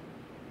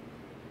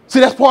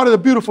 See, that's part of the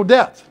beautiful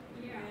death.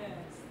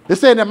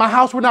 It's saying that my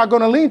house, we're not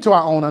going to lean to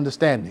our own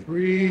understanding.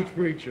 Preach,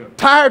 preacher.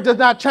 Tired does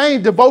not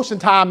change devotion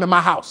time in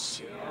my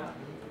house.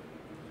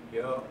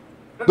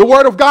 The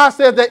word of God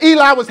says that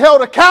Eli was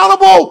held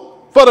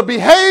accountable for the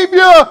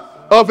behavior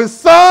of his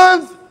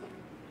sons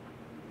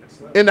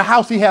in the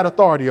house he had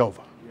authority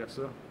over. Yes,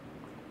 sir.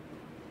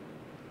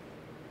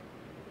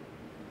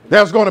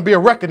 There's going to be a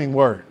reckoning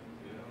word.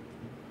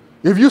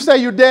 If you say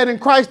you're dead in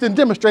Christ, then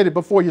demonstrate it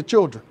before your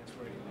children.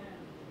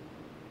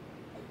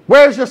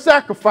 Where's your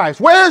sacrifice?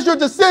 Where's your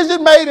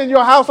decision made in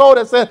your household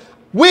that said,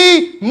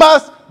 we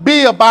must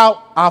be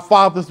about our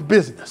Father's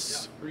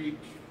business?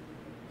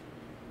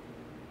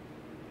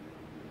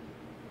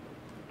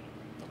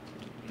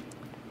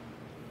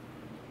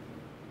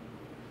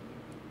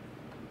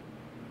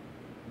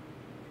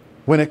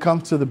 When it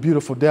comes to the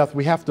beautiful death,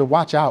 we have to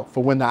watch out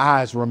for when the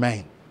eyes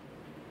remain.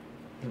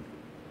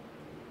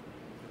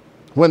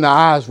 When the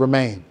eyes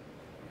remain.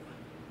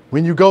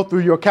 When you go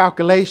through your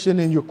calculation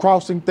and you're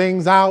crossing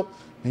things out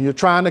and you're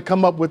trying to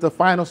come up with a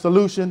final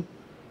solution,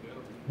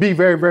 be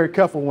very, very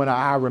careful when the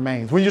eye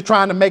remains. When you're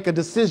trying to make a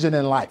decision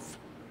in life,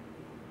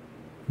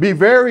 be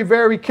very,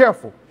 very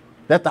careful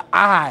that the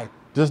eye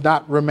does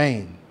not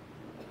remain.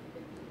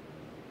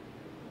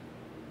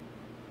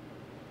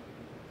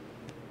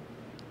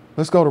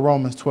 Let's go to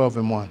Romans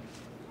 12:1.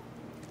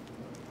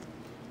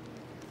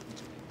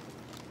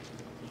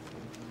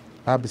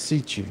 I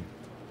beseech you,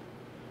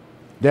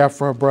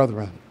 therefore,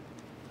 brethren,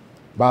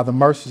 by the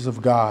mercies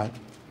of God,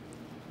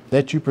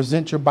 that you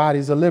present your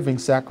bodies a living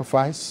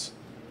sacrifice,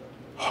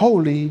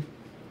 holy,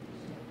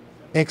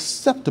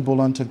 acceptable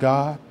unto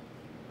God,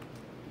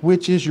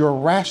 which is your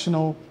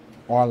rational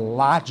or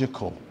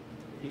logical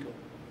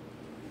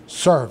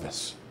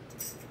service.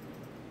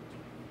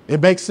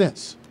 It makes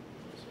sense.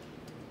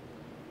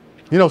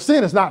 You know,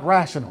 sin is not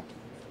rational.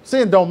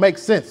 Sin don't make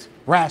sense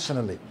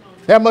rationally.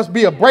 There must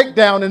be a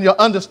breakdown in your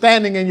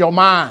understanding in your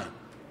mind.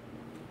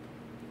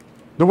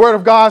 The word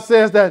of God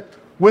says that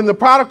when the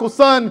prodigal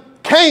son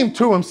came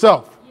to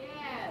himself,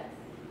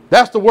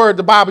 that's the word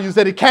the Bible used,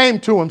 that he came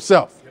to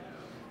himself.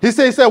 He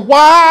said,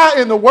 why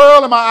in the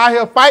world am I out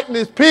here fighting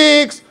these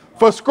pigs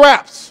for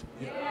scraps?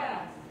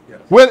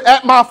 When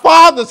at my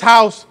father's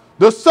house,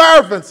 the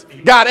servants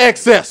got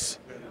excess.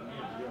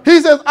 He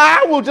says,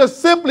 I will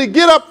just simply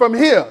get up from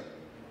here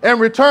and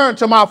return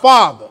to my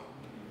father.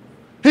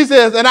 He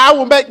says, and I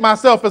will make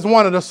myself as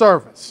one of the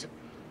servants.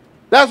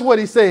 That's what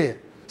he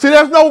said. See,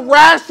 there's no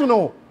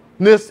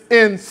rationalness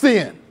in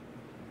sin.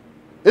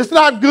 It's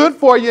not good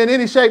for you in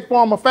any shape,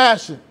 form, or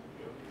fashion.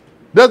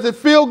 Does it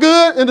feel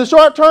good in the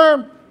short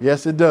term?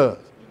 Yes, it does.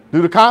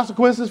 Do the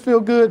consequences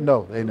feel good?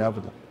 No, they never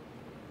do.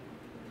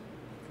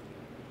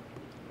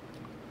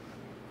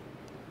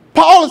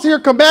 Paul is here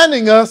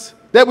commanding us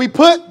that we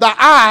put the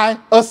I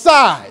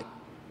aside,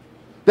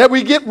 that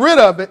we get rid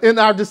of it in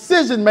our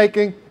decision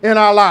making in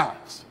our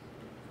lives.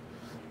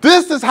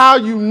 This is how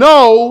you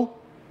know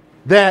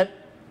that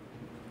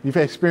you've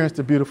experienced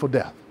a beautiful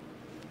death.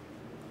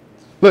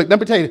 Look, let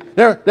me tell you,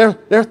 there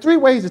are 3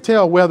 ways to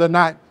tell whether or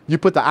not you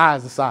put the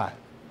eyes aside.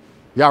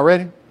 Y'all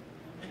ready?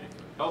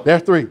 There are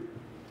 3.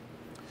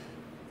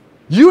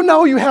 You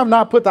know you have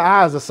not put the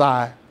eyes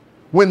aside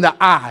when the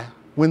I,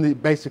 when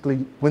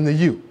the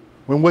you,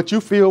 when what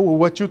you feel,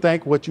 what you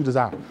think, what you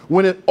desire,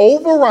 when it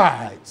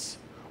overrides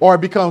or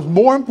it becomes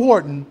more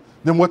important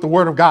than what the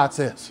Word of God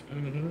says.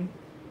 Mm-hmm.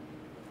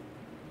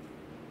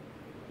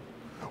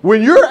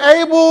 When you're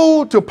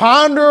able to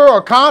ponder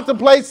or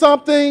contemplate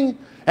something,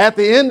 at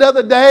the end of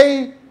the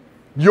day,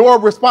 your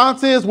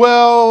response is,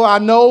 well, I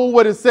know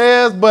what it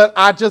says, but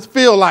I just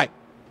feel like.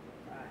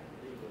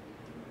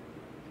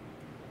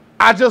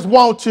 I just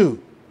want to.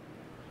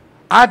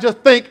 I just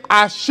think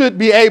I should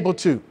be able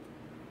to.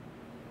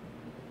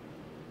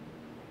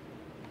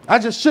 I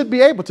just should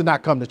be able to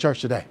not come to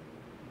church today.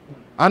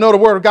 I know the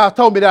Word of God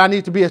told me that I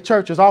need to be at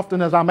church as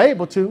often as I'm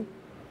able to,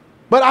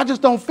 but I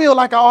just don't feel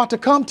like I ought to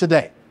come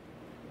today.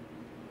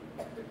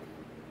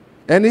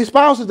 And these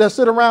spouses that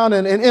sit around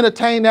and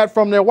entertain that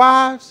from their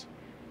wives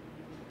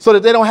so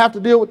that they don't have to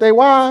deal with their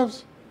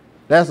wives,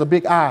 that's a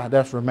big I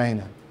that's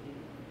remaining.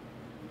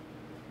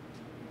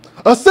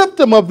 A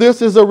symptom of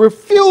this is a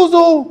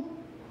refusal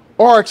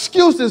or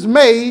excuses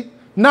made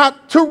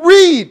not to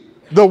read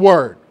the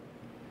Word.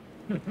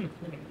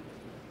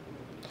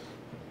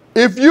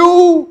 If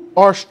you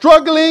are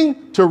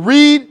struggling to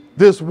read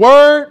this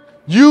Word,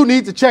 you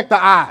need to check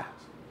the eyes.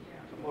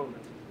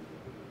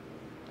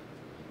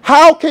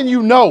 How can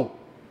you know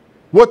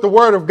what the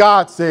Word of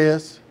God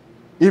says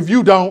if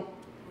you don't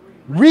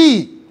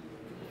read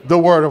the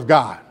Word of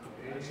God?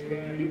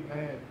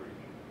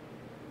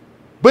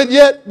 But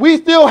yet we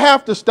still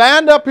have to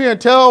stand up here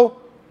and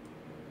tell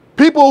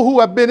people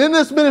who have been in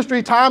this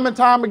ministry time and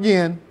time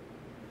again,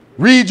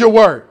 read your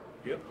Word.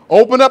 Yep.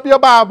 Open up your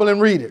Bible and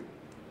read it.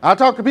 I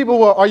talk to people,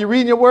 well, are you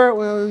reading your Word?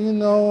 Well, you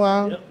know,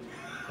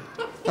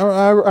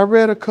 I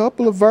read a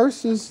couple of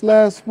verses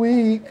last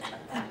week.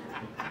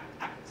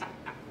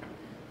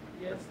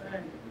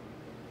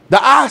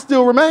 The I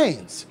still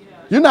remains.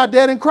 You're not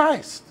dead in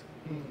Christ.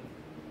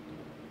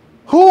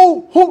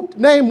 Who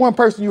name one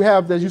person you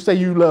have that you say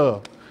you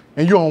love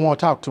and you don't want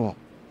to talk to him?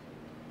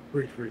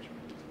 Preach.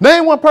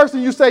 Name one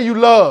person you say you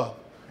love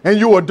and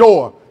you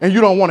adore and you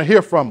don't want to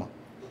hear from them.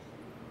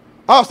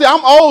 Oh, see,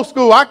 I'm old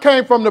school. I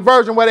came from the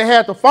version where they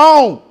had the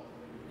phone.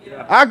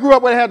 Yeah. I grew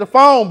up where they had the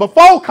phone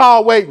before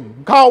call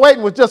waiting. Call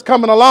waiting was just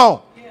coming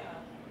along. Yeah.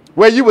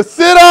 Where you would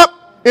sit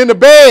up in the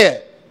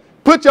bed,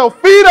 put your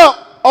feet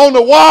up on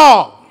the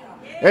wall,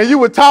 and you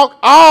would talk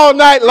all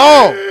night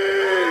long.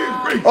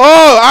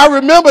 Oh, I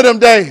remember them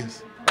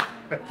days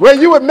where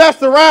you would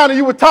mess around and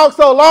you would talk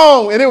so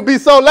long and it would be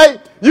so late,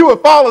 you would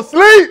fall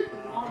asleep.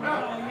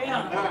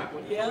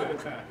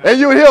 And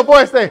you would hear a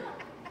voice say,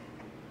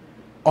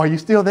 are you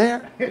still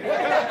there?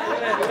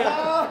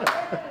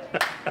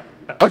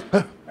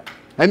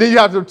 And then you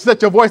have to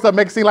set your voice up,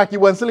 make it seem like you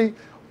wasn't asleep.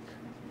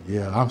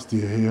 Yeah, I'm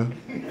still here.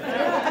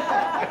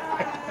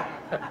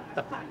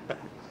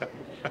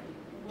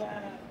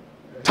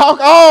 Talk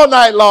all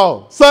night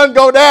long. Sun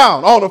go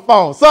down on the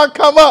phone. Sun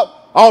come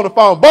up on the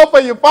phone. Both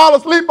of you fall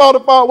asleep on the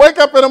phone. Wake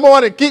up in the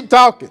morning, keep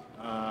talking.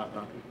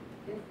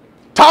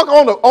 Talk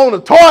on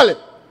the toilet.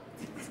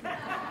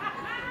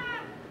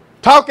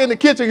 Talk in the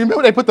kitchen. You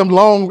remember they used to put them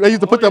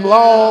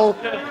long.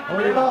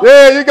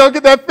 Yeah, you go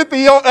get that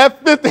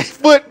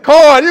 50-foot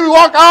cord. You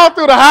walk all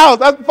through the house.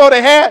 That's before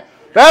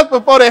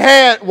they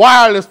had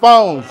wireless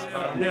phones.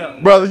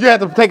 Brothers, you had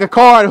to take a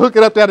cord and hook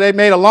it up there. They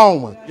made a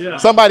long one. Yeah.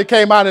 Somebody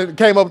came out and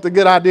came up with the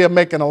good idea of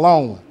making a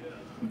long one.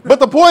 But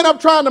the point I'm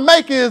trying to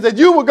make is that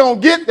you were going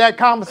to get that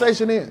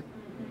conversation in.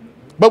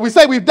 But we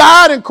say we've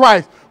died in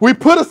Christ. We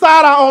put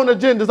aside our own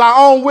agendas,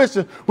 our own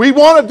wishes. We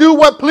want to do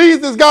what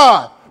pleases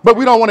God, but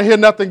we don't want to hear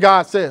nothing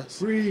God says.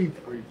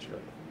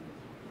 Preacher.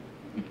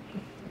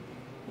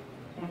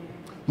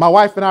 My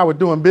wife and I were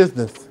doing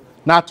business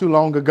not too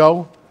long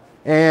ago,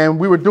 and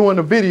we were doing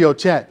a video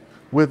chat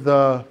with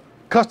a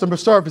customer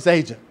service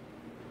agent.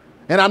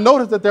 And I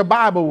noticed that their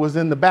Bible was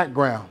in the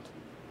background.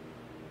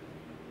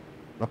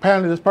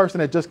 Apparently this person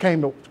had just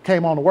came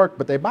on to work,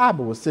 but their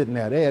Bible was sitting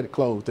there. They had it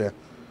closed there.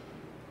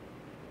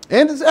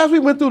 And as we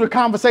went through the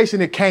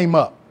conversation, it came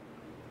up.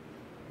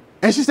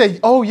 And she said,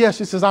 oh yeah,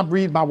 she says, I'm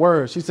reading my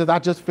word. She says, I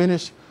just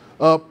finished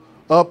Psalms.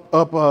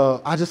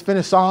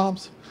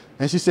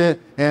 And she said,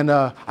 and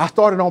I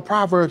started on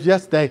Proverbs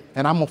yesterday,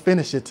 and I'm gonna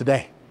finish it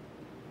today.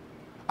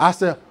 I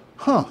said,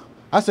 huh.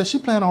 I said, she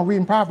planned on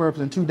reading Proverbs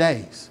in 2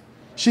 days.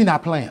 She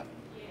not playing.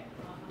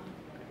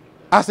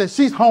 I said,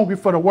 she's hungry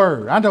for the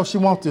word. I know she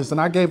wants this. And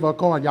I gave her a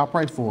card. Y'all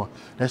prayed for her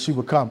that she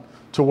would come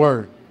to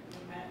word.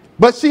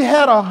 But she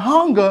had a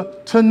hunger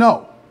to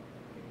know.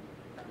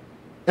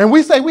 And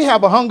we say we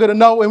have a hunger to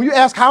know. And you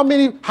ask how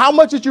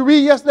much did you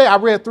read yesterday? I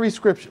read 3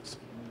 scriptures.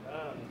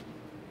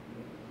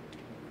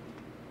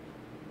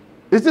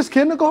 Is this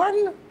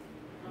kindergarten?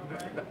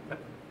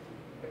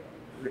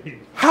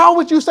 How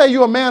would you say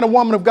you're a man or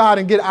woman of God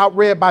and get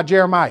outread by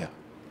Jeremiah?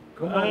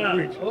 Come on,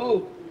 preach.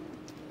 Oh.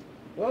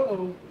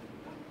 Uh-oh.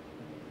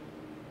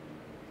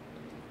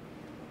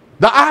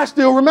 The I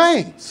still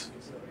remains.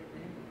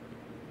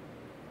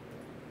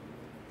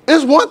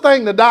 It's one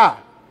thing to die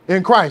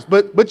in Christ,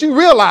 but you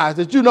realize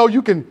that you know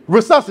you can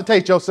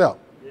resuscitate yourself.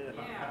 Yeah.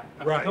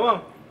 Right. Come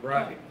on.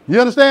 Right. You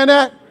understand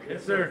that?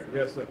 Yes, sir.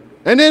 Yes, sir.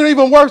 And then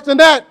even worse than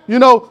that, you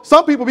know,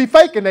 some people be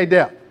faking their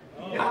death.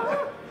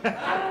 Oh.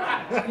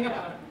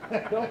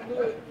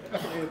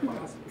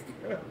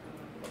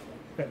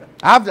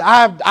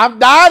 I've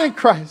died in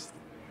Christ.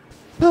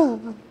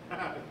 Come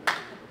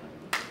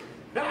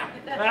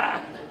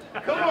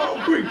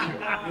on,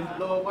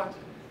 preacher.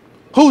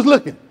 Who's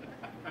looking?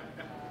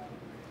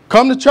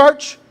 Come to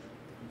church.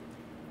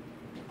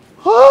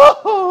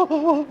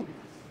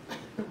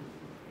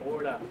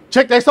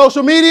 Check their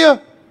social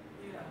media.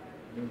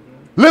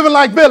 Living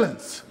like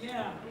villains.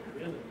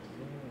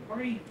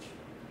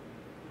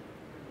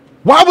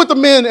 Why would the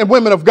men and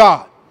women of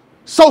God,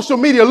 social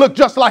media, look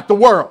just like the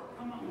world?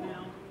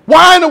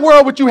 Why in the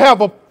world would you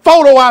have a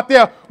photo out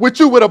there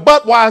with you with a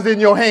Budweiser in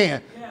your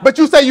hand, but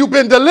you say you've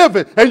been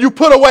delivered and you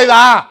put away the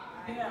eye?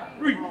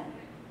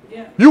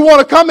 You want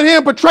to come in here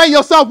and portray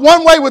yourself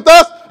one way with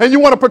us, and you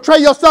want to portray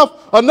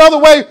yourself another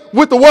way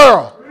with the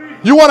world.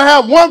 You want to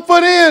have one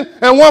foot in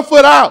and one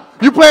foot out.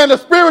 You playing the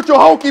spiritual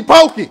hokey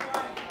pokey.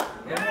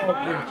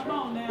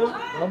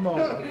 Come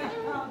on.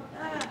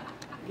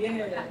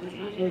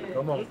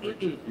 Come on.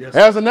 Yes.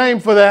 There's a name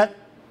for that.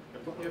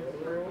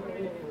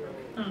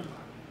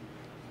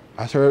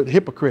 I heard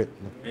hypocrite.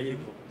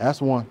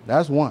 That's one.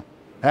 That's one.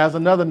 There's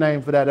another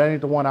name for that. That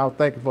ain't the one I was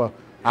thinking for.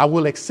 I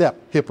will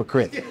accept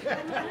hypocrite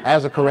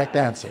as a correct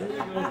answer.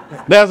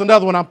 There's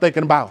another one I'm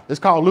thinking about. It's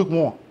called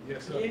lukewarm.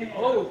 Yes, sir.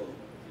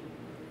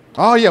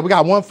 Oh, yeah, we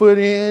got one foot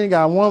in,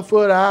 got one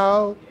foot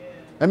out.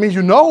 That means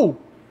you know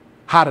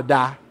how to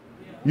die.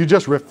 You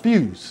just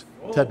refuse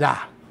to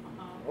die.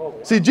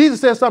 See, Jesus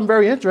said something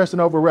very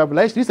interesting over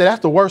Revelation. He said,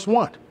 that's the worst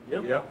one.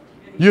 Yep.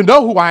 You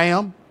know who I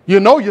am.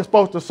 You know you're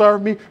supposed to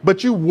serve me,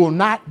 but you will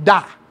not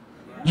die.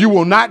 You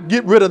will not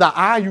get rid of the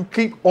eye. You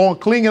keep on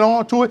clinging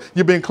on to it.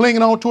 You've been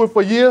clinging on to it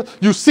for years.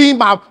 You've seen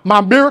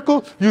my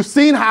miracles. You've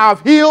seen how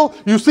I've healed.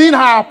 You've seen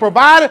how I've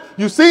provided.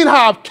 You've seen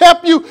how I've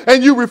kept you,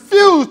 and you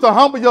refuse to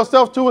humble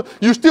yourself to it.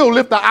 You still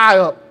lift the eye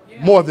up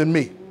more than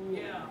me.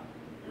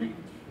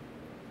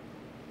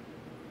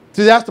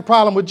 See, that's the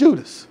problem with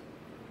Judas.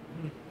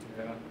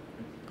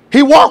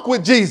 He walked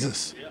with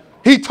Jesus.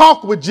 He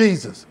talked with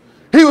Jesus.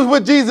 He was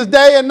with Jesus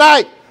day and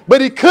night,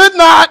 but he could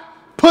not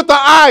put the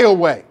eye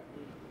away.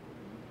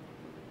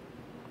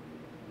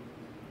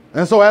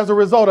 And so as a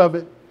result of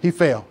it, he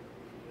fell.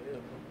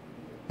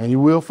 And you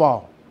will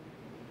fall.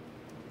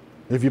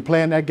 If you're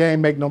playing that game,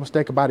 make no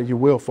mistake about it, you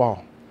will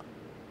fall.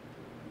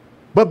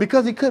 But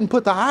because he couldn't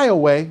put the eye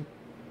away,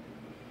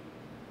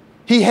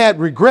 he had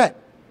regret,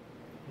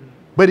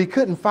 but he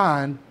couldn't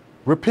find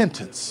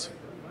repentance.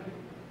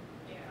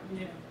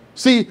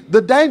 See,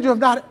 the danger of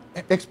not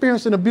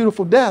experiencing a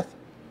beautiful death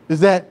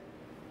is that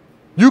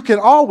you can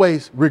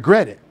always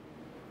regret it.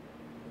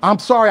 I'm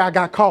sorry I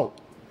got caught.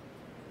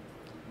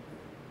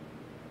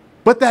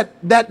 But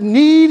that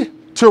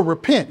need to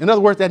repent, in other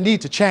words, that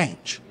need to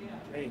change,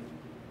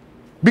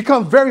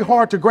 becomes very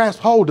hard to grasp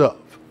hold of.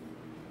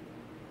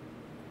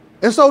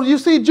 And so you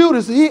see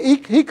Judas, he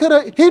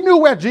knew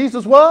where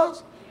Jesus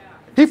was.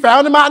 He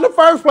found him out in the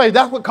first place.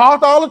 That's what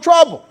caused all the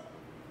trouble.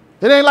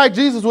 It ain't like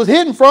Jesus was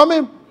hidden from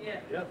him.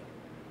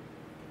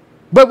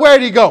 But where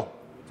did he go?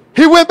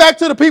 He went back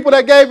to the people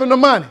that gave him the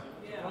money.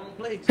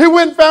 He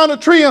went and found a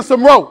tree and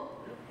some rope.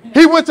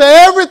 He went to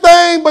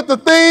everything but the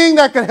thing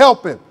that could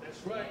help him.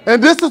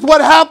 And this is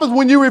what happens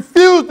when you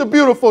refuse the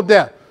beautiful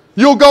death.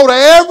 You'll go to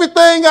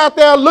everything out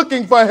there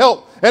looking for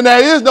help. And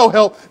there is no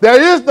help.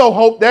 There is no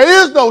hope. There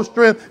is no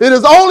strength. It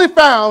is only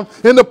found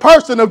in the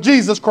person of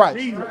Jesus Christ.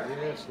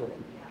 Yes, Lord.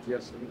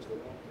 Yes, sir.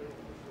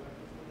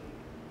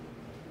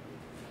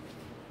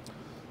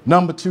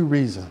 Number 2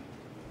 reason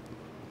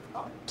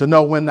to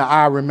know when the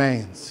eye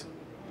remains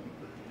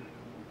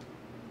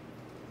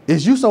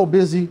is you so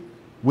busy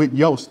with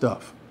your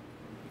stuff.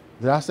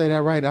 Did I say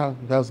that right? That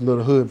was a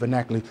little hood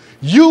vernacular.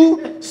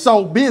 You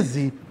so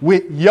busy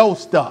with your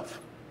stuff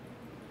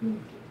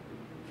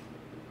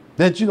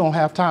that you don't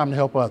have time to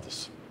help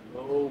others.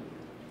 Oh.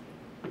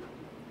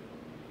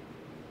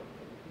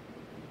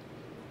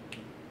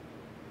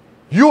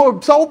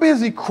 You're so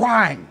busy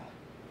crying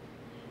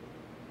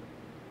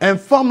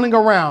and fumbling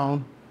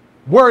around,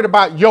 worried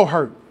about your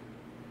hurt,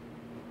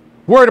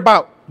 worried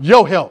about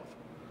your health,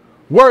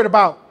 worried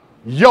about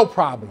your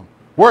problem,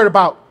 worried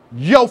about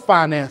your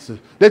finances,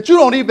 that you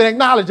don't even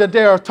acknowledge that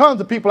there are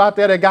tons of people out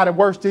there that got it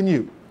worse than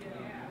you.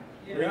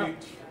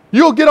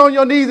 You'll get on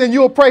your knees and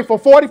you'll pray for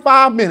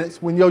 45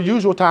 minutes when your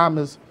usual time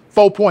is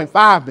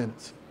 4.5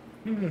 minutes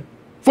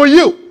for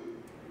you.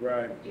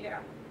 Right.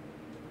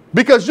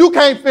 Because you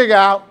can't figure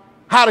out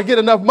how to get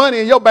enough money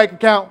in your bank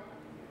account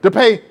to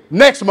pay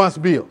next month's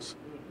bills.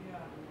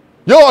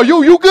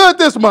 You good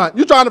this month.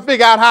 You're trying to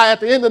figure out how at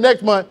the end of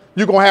next month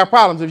you're going to have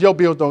problems if your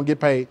bills don't get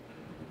paid.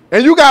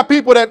 And you got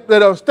people that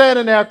are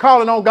standing there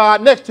calling on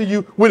God next to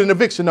you with an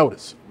eviction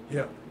notice.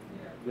 Yeah.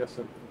 Yes,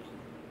 sir.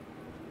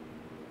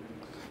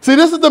 See,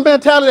 this is the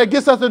mentality that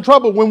gets us in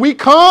trouble. When we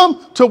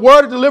come to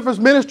Word of Deliverance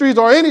Ministries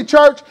or any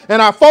church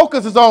and our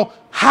focus is on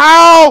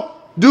how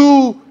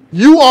do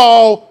you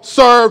all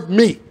serve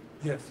me?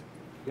 Yes.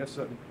 Yes,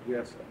 sir.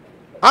 Yes, sir.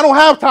 I don't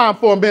have time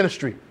for a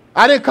ministry.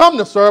 I didn't come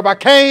to serve. I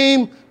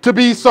came to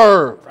be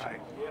served.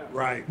 Right.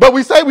 Right. But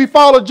we say we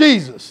follow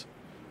Jesus.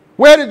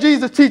 Where did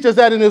Jesus teach us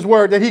that in his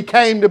word, that he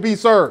came to be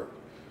served?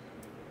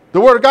 The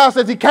word of God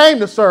says he came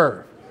to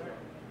serve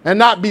and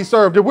not be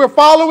served. If we're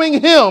following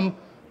him,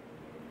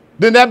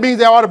 then that means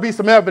there ought to be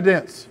some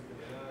evidence.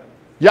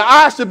 Your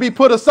eyes should be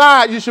put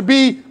aside. You should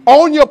be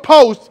on your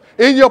post,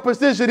 in your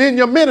position, in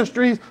your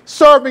ministries,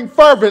 serving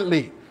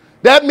fervently.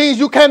 That means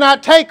you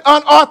cannot take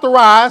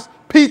unauthorized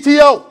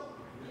PTO.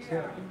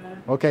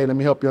 Okay, let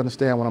me help you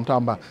understand what I'm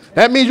talking about.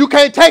 That means you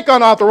can't take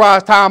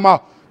unauthorized time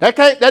off.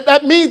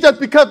 That means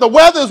just because the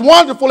weather is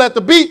wonderful at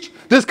the beach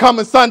this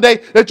coming Sunday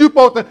that you're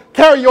supposed to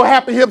carry your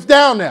happy hips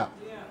down now.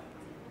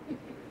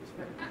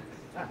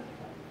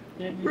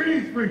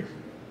 Breathe.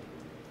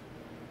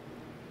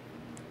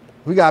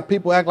 We got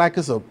people act like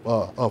it's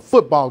a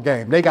football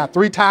game. They got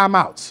 3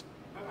 timeouts.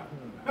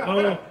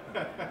 I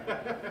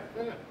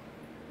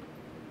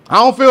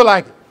don't feel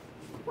like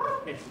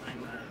it.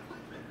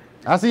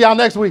 I'll see y'all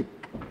next week.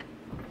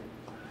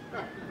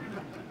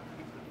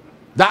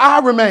 The eye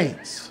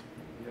remains.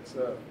 Yes,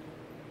 sir.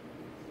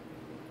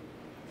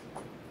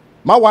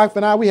 My wife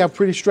and I, we have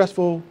pretty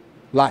stressful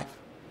life.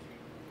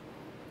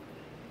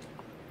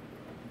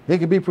 It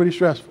can be pretty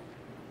stressful.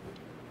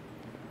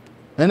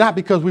 And not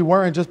because we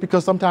weren't, just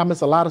because sometimes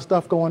it's a lot of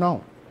stuff going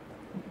on.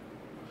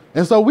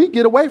 And so we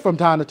get away from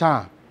time to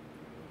time.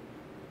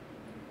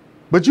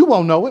 But you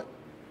won't know it.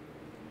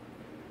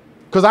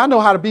 Because I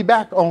know how to be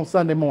back on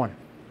Sunday morning.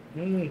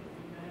 You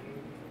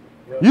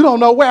don't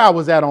know where I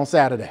was at on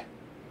Saturday.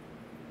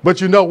 But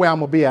you know where I'm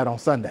going to be at on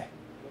Sunday.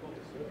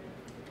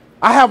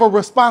 I have a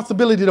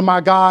responsibility to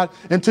my God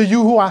and to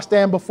you who I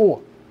stand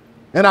before.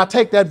 And I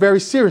take that very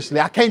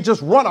seriously. I can't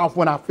just run off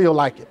when I feel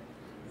like it.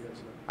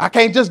 I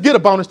can't just get a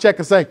bonus check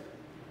and say,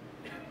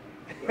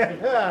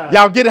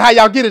 y'all get it how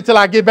y'all get it till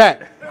I get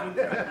back.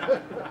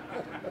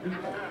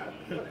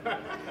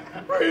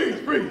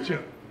 Preach.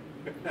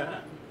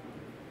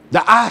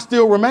 The eye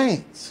still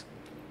remains.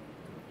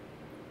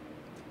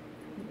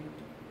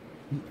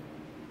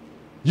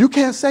 You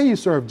can't say you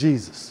serve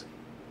Jesus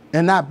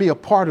and not be a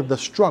part of the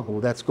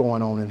struggle that's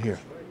going on in here.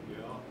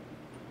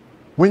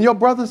 When your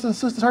brothers and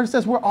sisters heard, it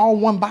says we're all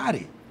one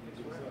body.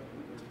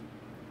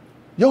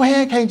 Your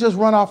hand can't just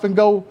run off and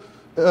go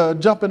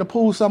jump in the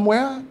pool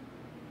somewhere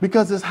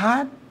because it's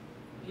hot.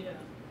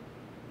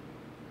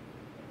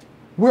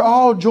 We're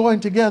all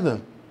joined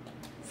together,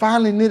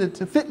 fitly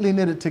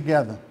knitted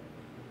together.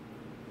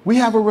 We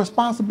have a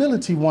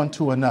responsibility one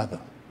to another,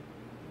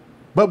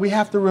 but we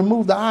have to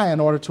remove the eye in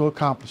order to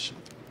accomplish it.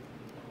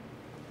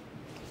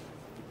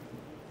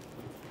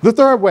 The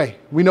third way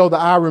we know the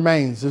eye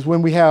remains is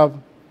when we have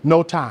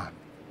no time.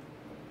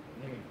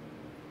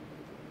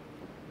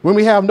 When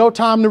we have no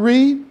time to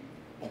read,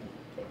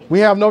 we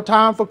have no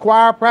time for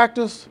choir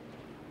practice,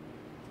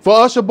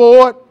 for usher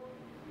board,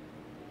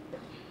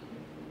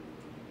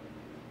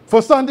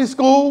 for Sunday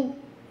school,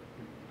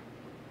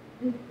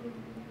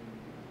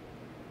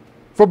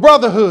 for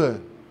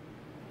brotherhood,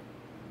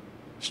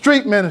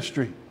 street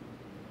ministry.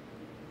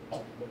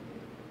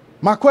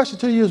 My question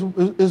to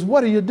you is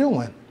what are you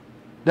doing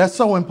that's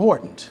so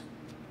important?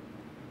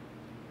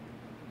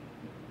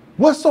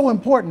 What's so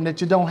important that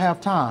you don't have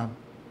time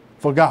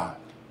for God?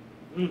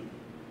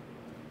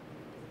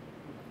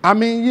 I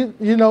mean,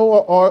 you know,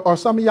 or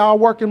some of y'all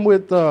working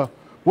with,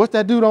 what's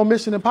that dude on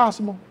Mission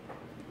Impossible?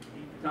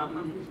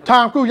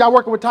 Tom Cruise. Y'all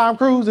working with Tom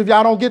Cruise. If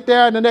y'all don't get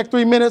there in the next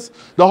 3 minutes,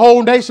 the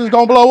whole nation's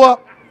going to blow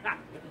up.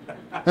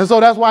 And so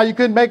that's why you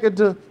couldn't make it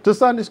to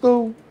Sunday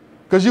school,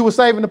 because you were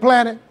saving the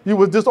planet. You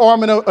were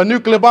disarming a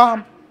nuclear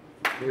bomb.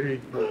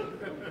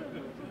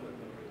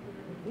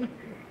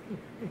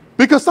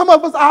 Because some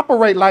of us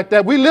operate like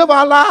that. We live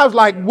our lives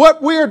like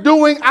what we're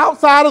doing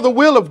outside of the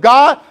will of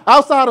God,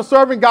 outside of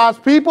serving God's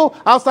people,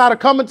 outside of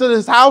coming to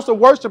this house of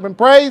worship and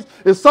praise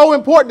is so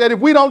important that if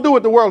we don't do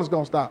it, the world is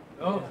going to stop.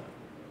 Oh.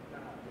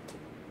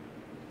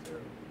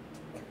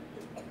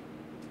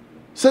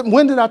 So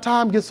when did our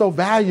time get so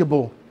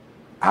valuable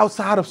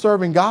outside of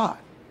serving God?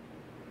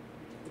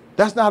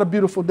 That's not a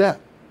beautiful death.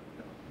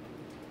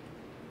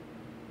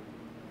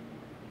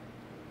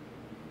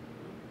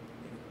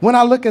 When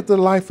I look at the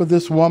life of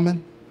this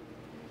woman,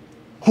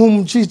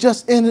 whom she's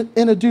just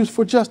introduced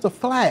for just a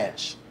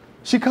flash,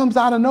 she comes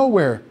out of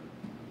nowhere.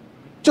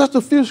 Just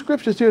a few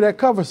scriptures here that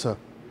covers her.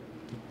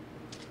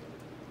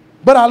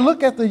 But I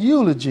look at the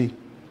eulogy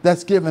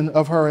that's given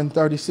of her in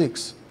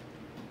 36.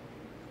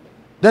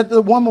 That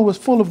the woman was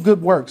full of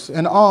good works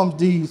and alms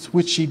deeds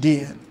which she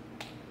did.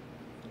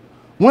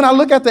 When I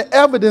look at the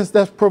evidence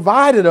that's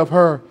provided of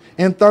her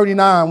in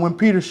 39 when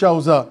Peter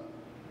shows up,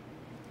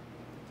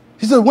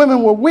 he said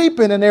women were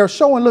weeping and they were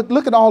showing,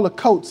 look at all the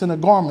coats and the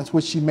garments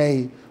which she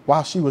made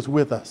while she was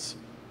with us.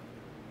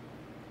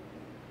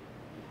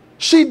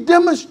 She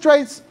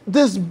demonstrates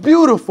this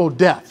beautiful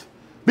death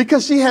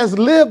because she has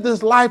lived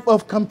this life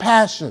of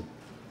compassion,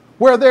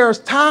 where there's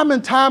time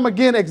and time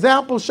again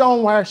examples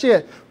shown where she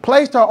had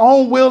placed her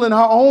own will and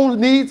her own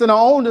needs and her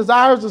own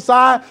desires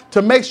aside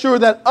to make sure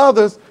that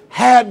others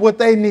had what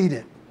they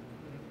needed.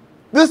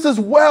 This is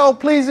well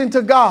pleasing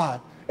to God.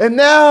 And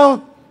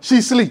now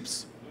she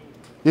sleeps,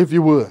 if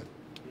you would.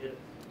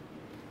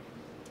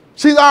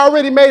 She's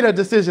already made a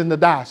decision to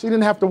die. She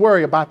didn't have to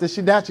worry about this.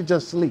 She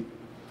just sleep.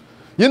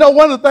 You know,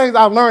 one of the things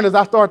I've learned as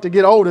I start to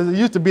get older, it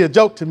used to be a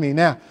joke to me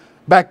now,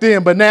 back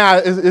then, but now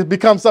it's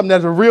become something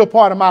that's a real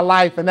part of my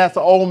life, and that's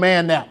an old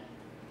man nap.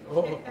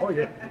 Oh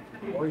yeah.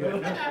 Oh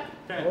yeah.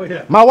 Oh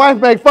yeah. My wife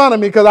makes fun of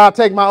me because I'll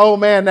take my old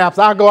man naps.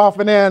 I'll go off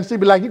in there and she'll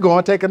be like, you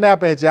going to take a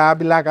nap at you? I'll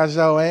be like, I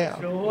sure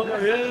am.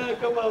 Yeah,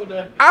 come on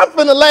now. I'm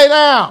finna lay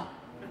down.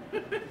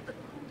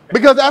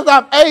 Because as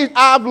I've aged,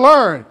 I've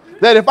learned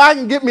that if I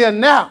can get me a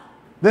nap,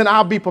 then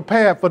I'll be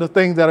prepared for the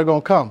things that are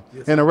going to come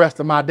in the rest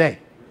of my day.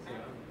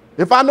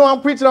 If I know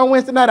I'm preaching on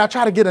Wednesday night, I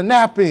try to get a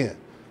nap in.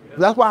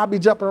 That's why I be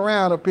jumping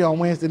around up here on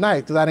Wednesday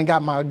night, because I didn't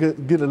got my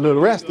get a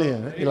little rest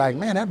in. You're like,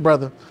 man, that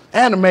brother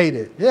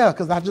animated. Yeah,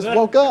 because I just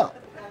woke up.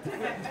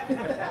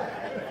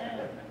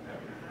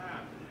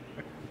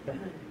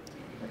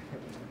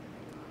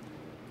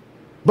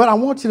 But I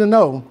want you to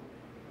know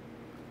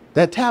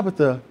that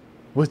Tabitha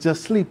was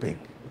just sleeping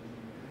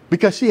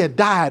because she had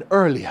died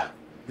earlier.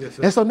 Yes,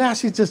 sir. And so now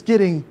she's just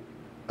getting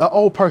an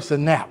old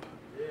person nap.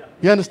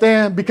 You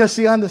understand? Because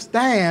she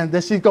understands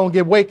that she's going to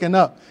get waken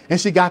up and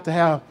she got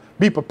to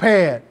be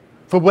prepared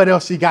for what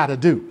else she got to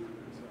do.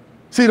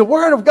 See, the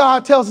word of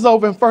God tells us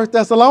over in 1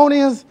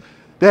 Thessalonians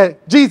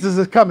that Jesus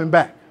is coming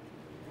back.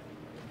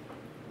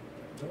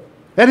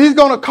 And he's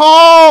going to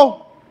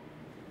call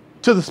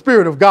to the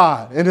Spirit of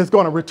God and it's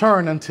going to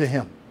return unto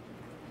him.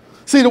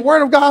 See, the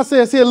word of God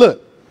says here,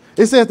 look,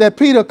 it says that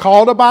Peter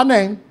called her by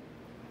name.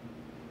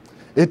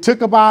 It took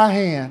her by her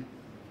hand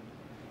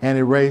and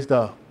it raised her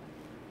up.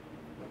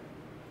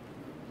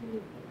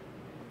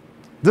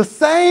 The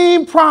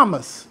same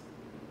promise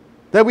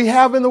that we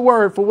have in the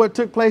word for what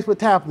took place with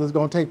Tabitha is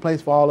going to take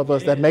place for all of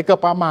us that make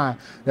up our mind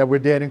that we're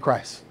dead in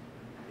Christ.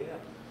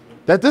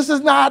 That this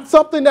is not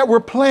something that we're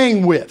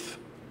playing with.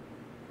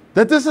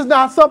 That this is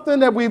not something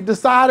that we've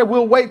decided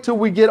we'll wait till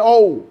we get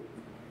old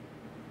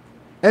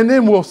and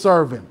then we'll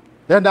serve him.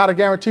 There's not a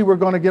guarantee we're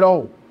going to get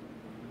old.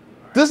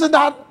 This is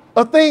not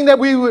a thing that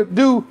we would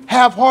do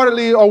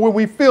half-heartedly or when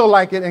we feel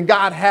like it and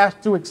God has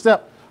to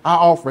accept our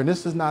offering.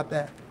 This is not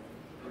that.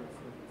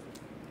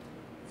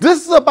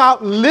 This is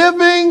about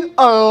living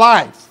a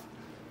life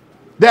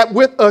that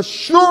with a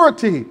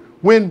surety,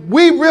 when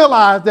we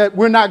realize that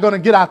we're not going to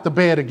get out the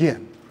bed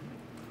again,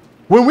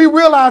 when we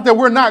realize that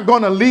we're not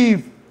going to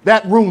leave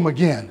that room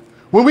again,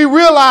 when we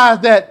realize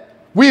that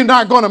we're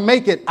not going to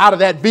make it out of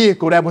that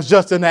vehicle that was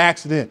just in the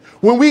accident,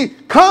 when we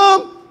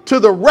come to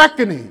the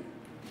reckoning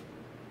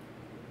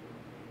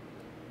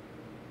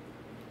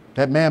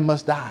that man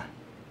must die,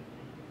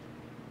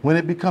 when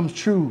it becomes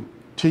true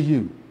to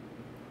you,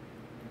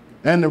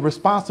 and the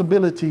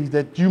responsibilities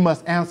that you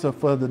must answer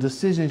for the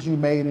decisions you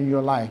made in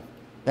your life,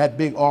 that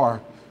big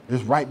R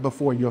is right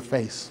before your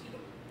face.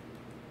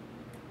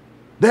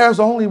 There's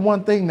only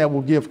one thing that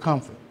will give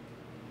comfort,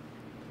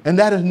 and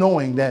that is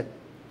knowing that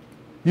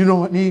you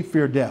don't need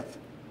fear death,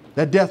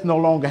 that death no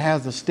longer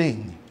has a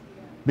sting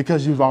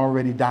because you've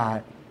already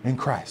died in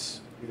Christ.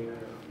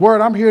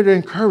 Word, I'm here to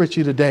encourage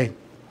you today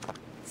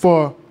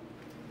for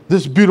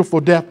this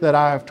beautiful death that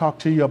I have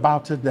talked to you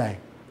about today.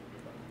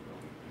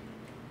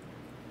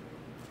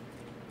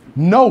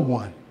 No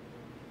one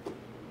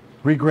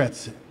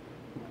regrets it.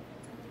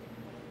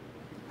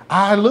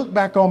 I look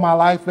back on my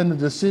life and the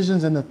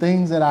decisions and the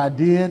things that I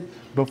did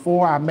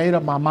before I made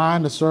up my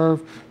mind to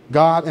serve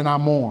God, and I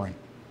mourn.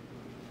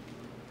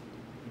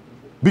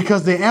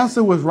 Because the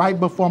answer was right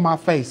before my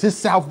face. His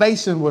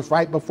salvation was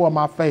right before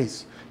my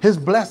face. His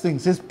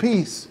blessings, his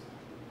peace,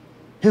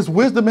 his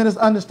wisdom and his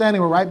understanding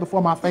were right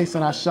before my face,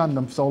 and I shunned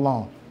them so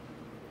long.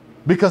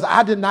 Because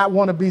I did not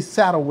want to be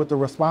saddled with the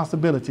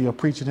responsibility of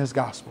preaching his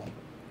gospel.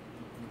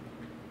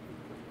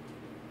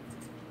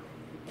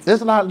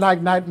 It's not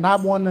like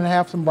not wanting to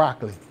have some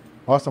broccoli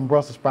or some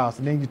Brussels sprouts,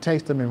 and then you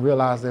taste them and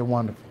realize they're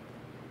wonderful.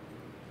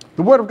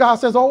 The word of God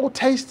says, oh,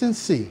 taste and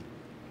see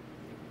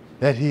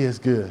that he is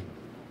good.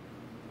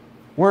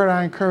 Word,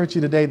 I encourage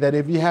you today that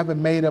if you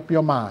haven't made up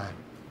your mind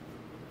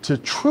to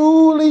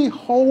truly,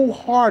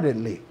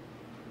 wholeheartedly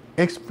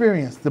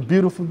experience the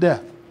beautiful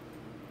death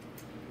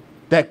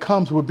that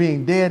comes with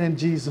being dead in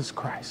Jesus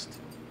Christ,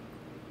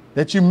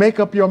 that you make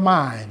up your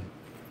mind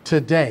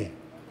today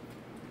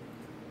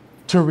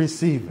to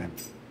receive him.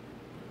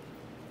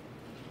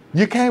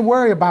 You can't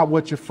worry about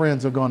what your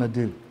friends are going to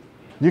do.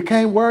 You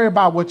can't worry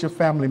about what your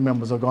family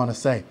members are going to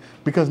say,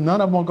 because none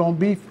of them are going to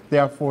be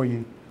there for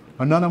you,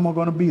 or none of them are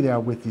going to be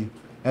there with you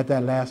at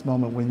that last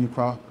moment when you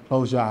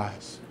close your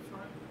eyes.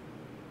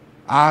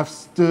 I've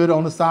stood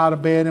on the side of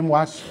the bed and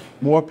watched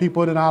more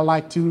people than I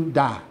like to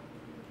die.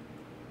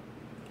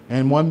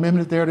 And 1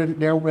 minute they're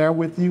there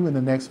with you, and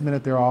the next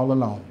minute they're all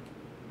alone.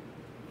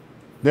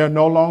 They're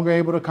no longer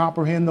able to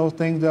comprehend those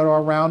things that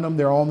are around them.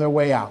 They're on their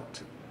way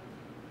out.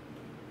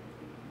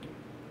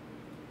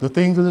 The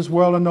things of this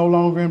world are no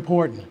longer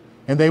important,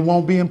 and they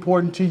won't be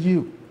important to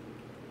you.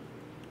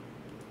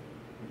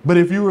 But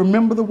if you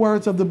remember the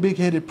words of the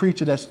big-headed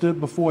preacher that stood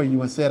before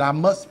you and said, I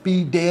must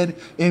be dead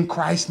in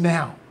Christ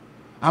now.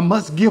 I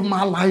must give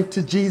my life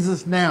to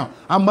Jesus now.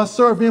 I must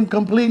serve him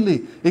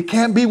completely. It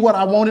can't be what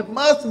I want. It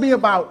must be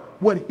about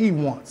what he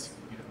wants.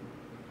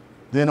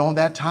 Then on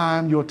that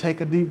time, you'll take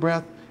a deep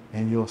breath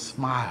and you'll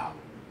smile.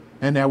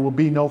 And there will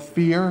be no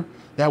fear.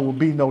 There will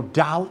be no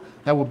doubt.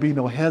 There will be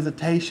no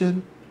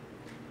hesitation.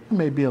 There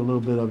may be a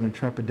little bit of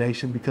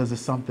trepidation because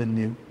it's something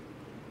new.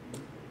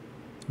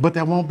 But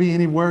there won't be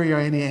any worry or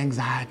any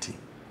anxiety.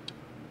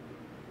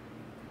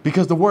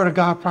 Because the Word of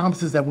God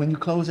promises that when you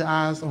close your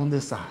eyes on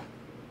this side,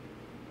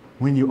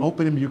 when you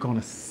open them, you're going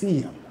to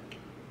see him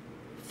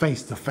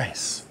face to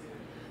face.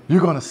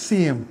 You're going to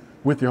see him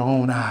with your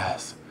own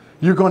eyes.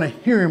 You're going to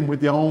hear him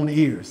with your own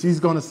ears. He's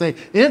going to say,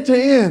 enter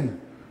in,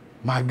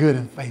 my good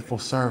and faithful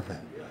servant.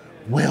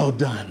 Well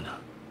done.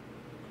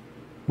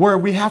 Where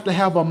we have to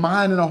have a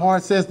mind and a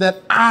heart says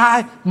that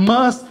I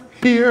must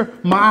hear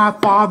my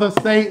Father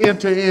say,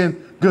 enter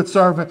in, good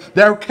servant.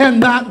 There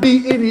cannot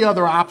be any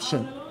other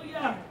option.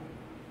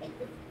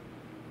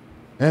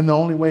 And the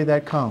only way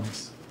that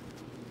comes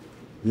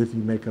if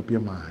you make up your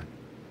mind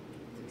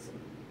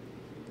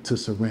to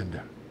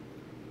surrender.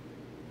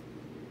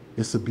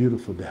 It's a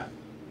beautiful death.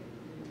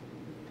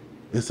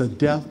 It's a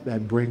death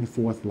that brings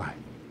forth life.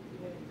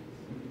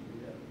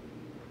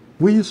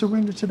 Will you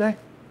surrender today?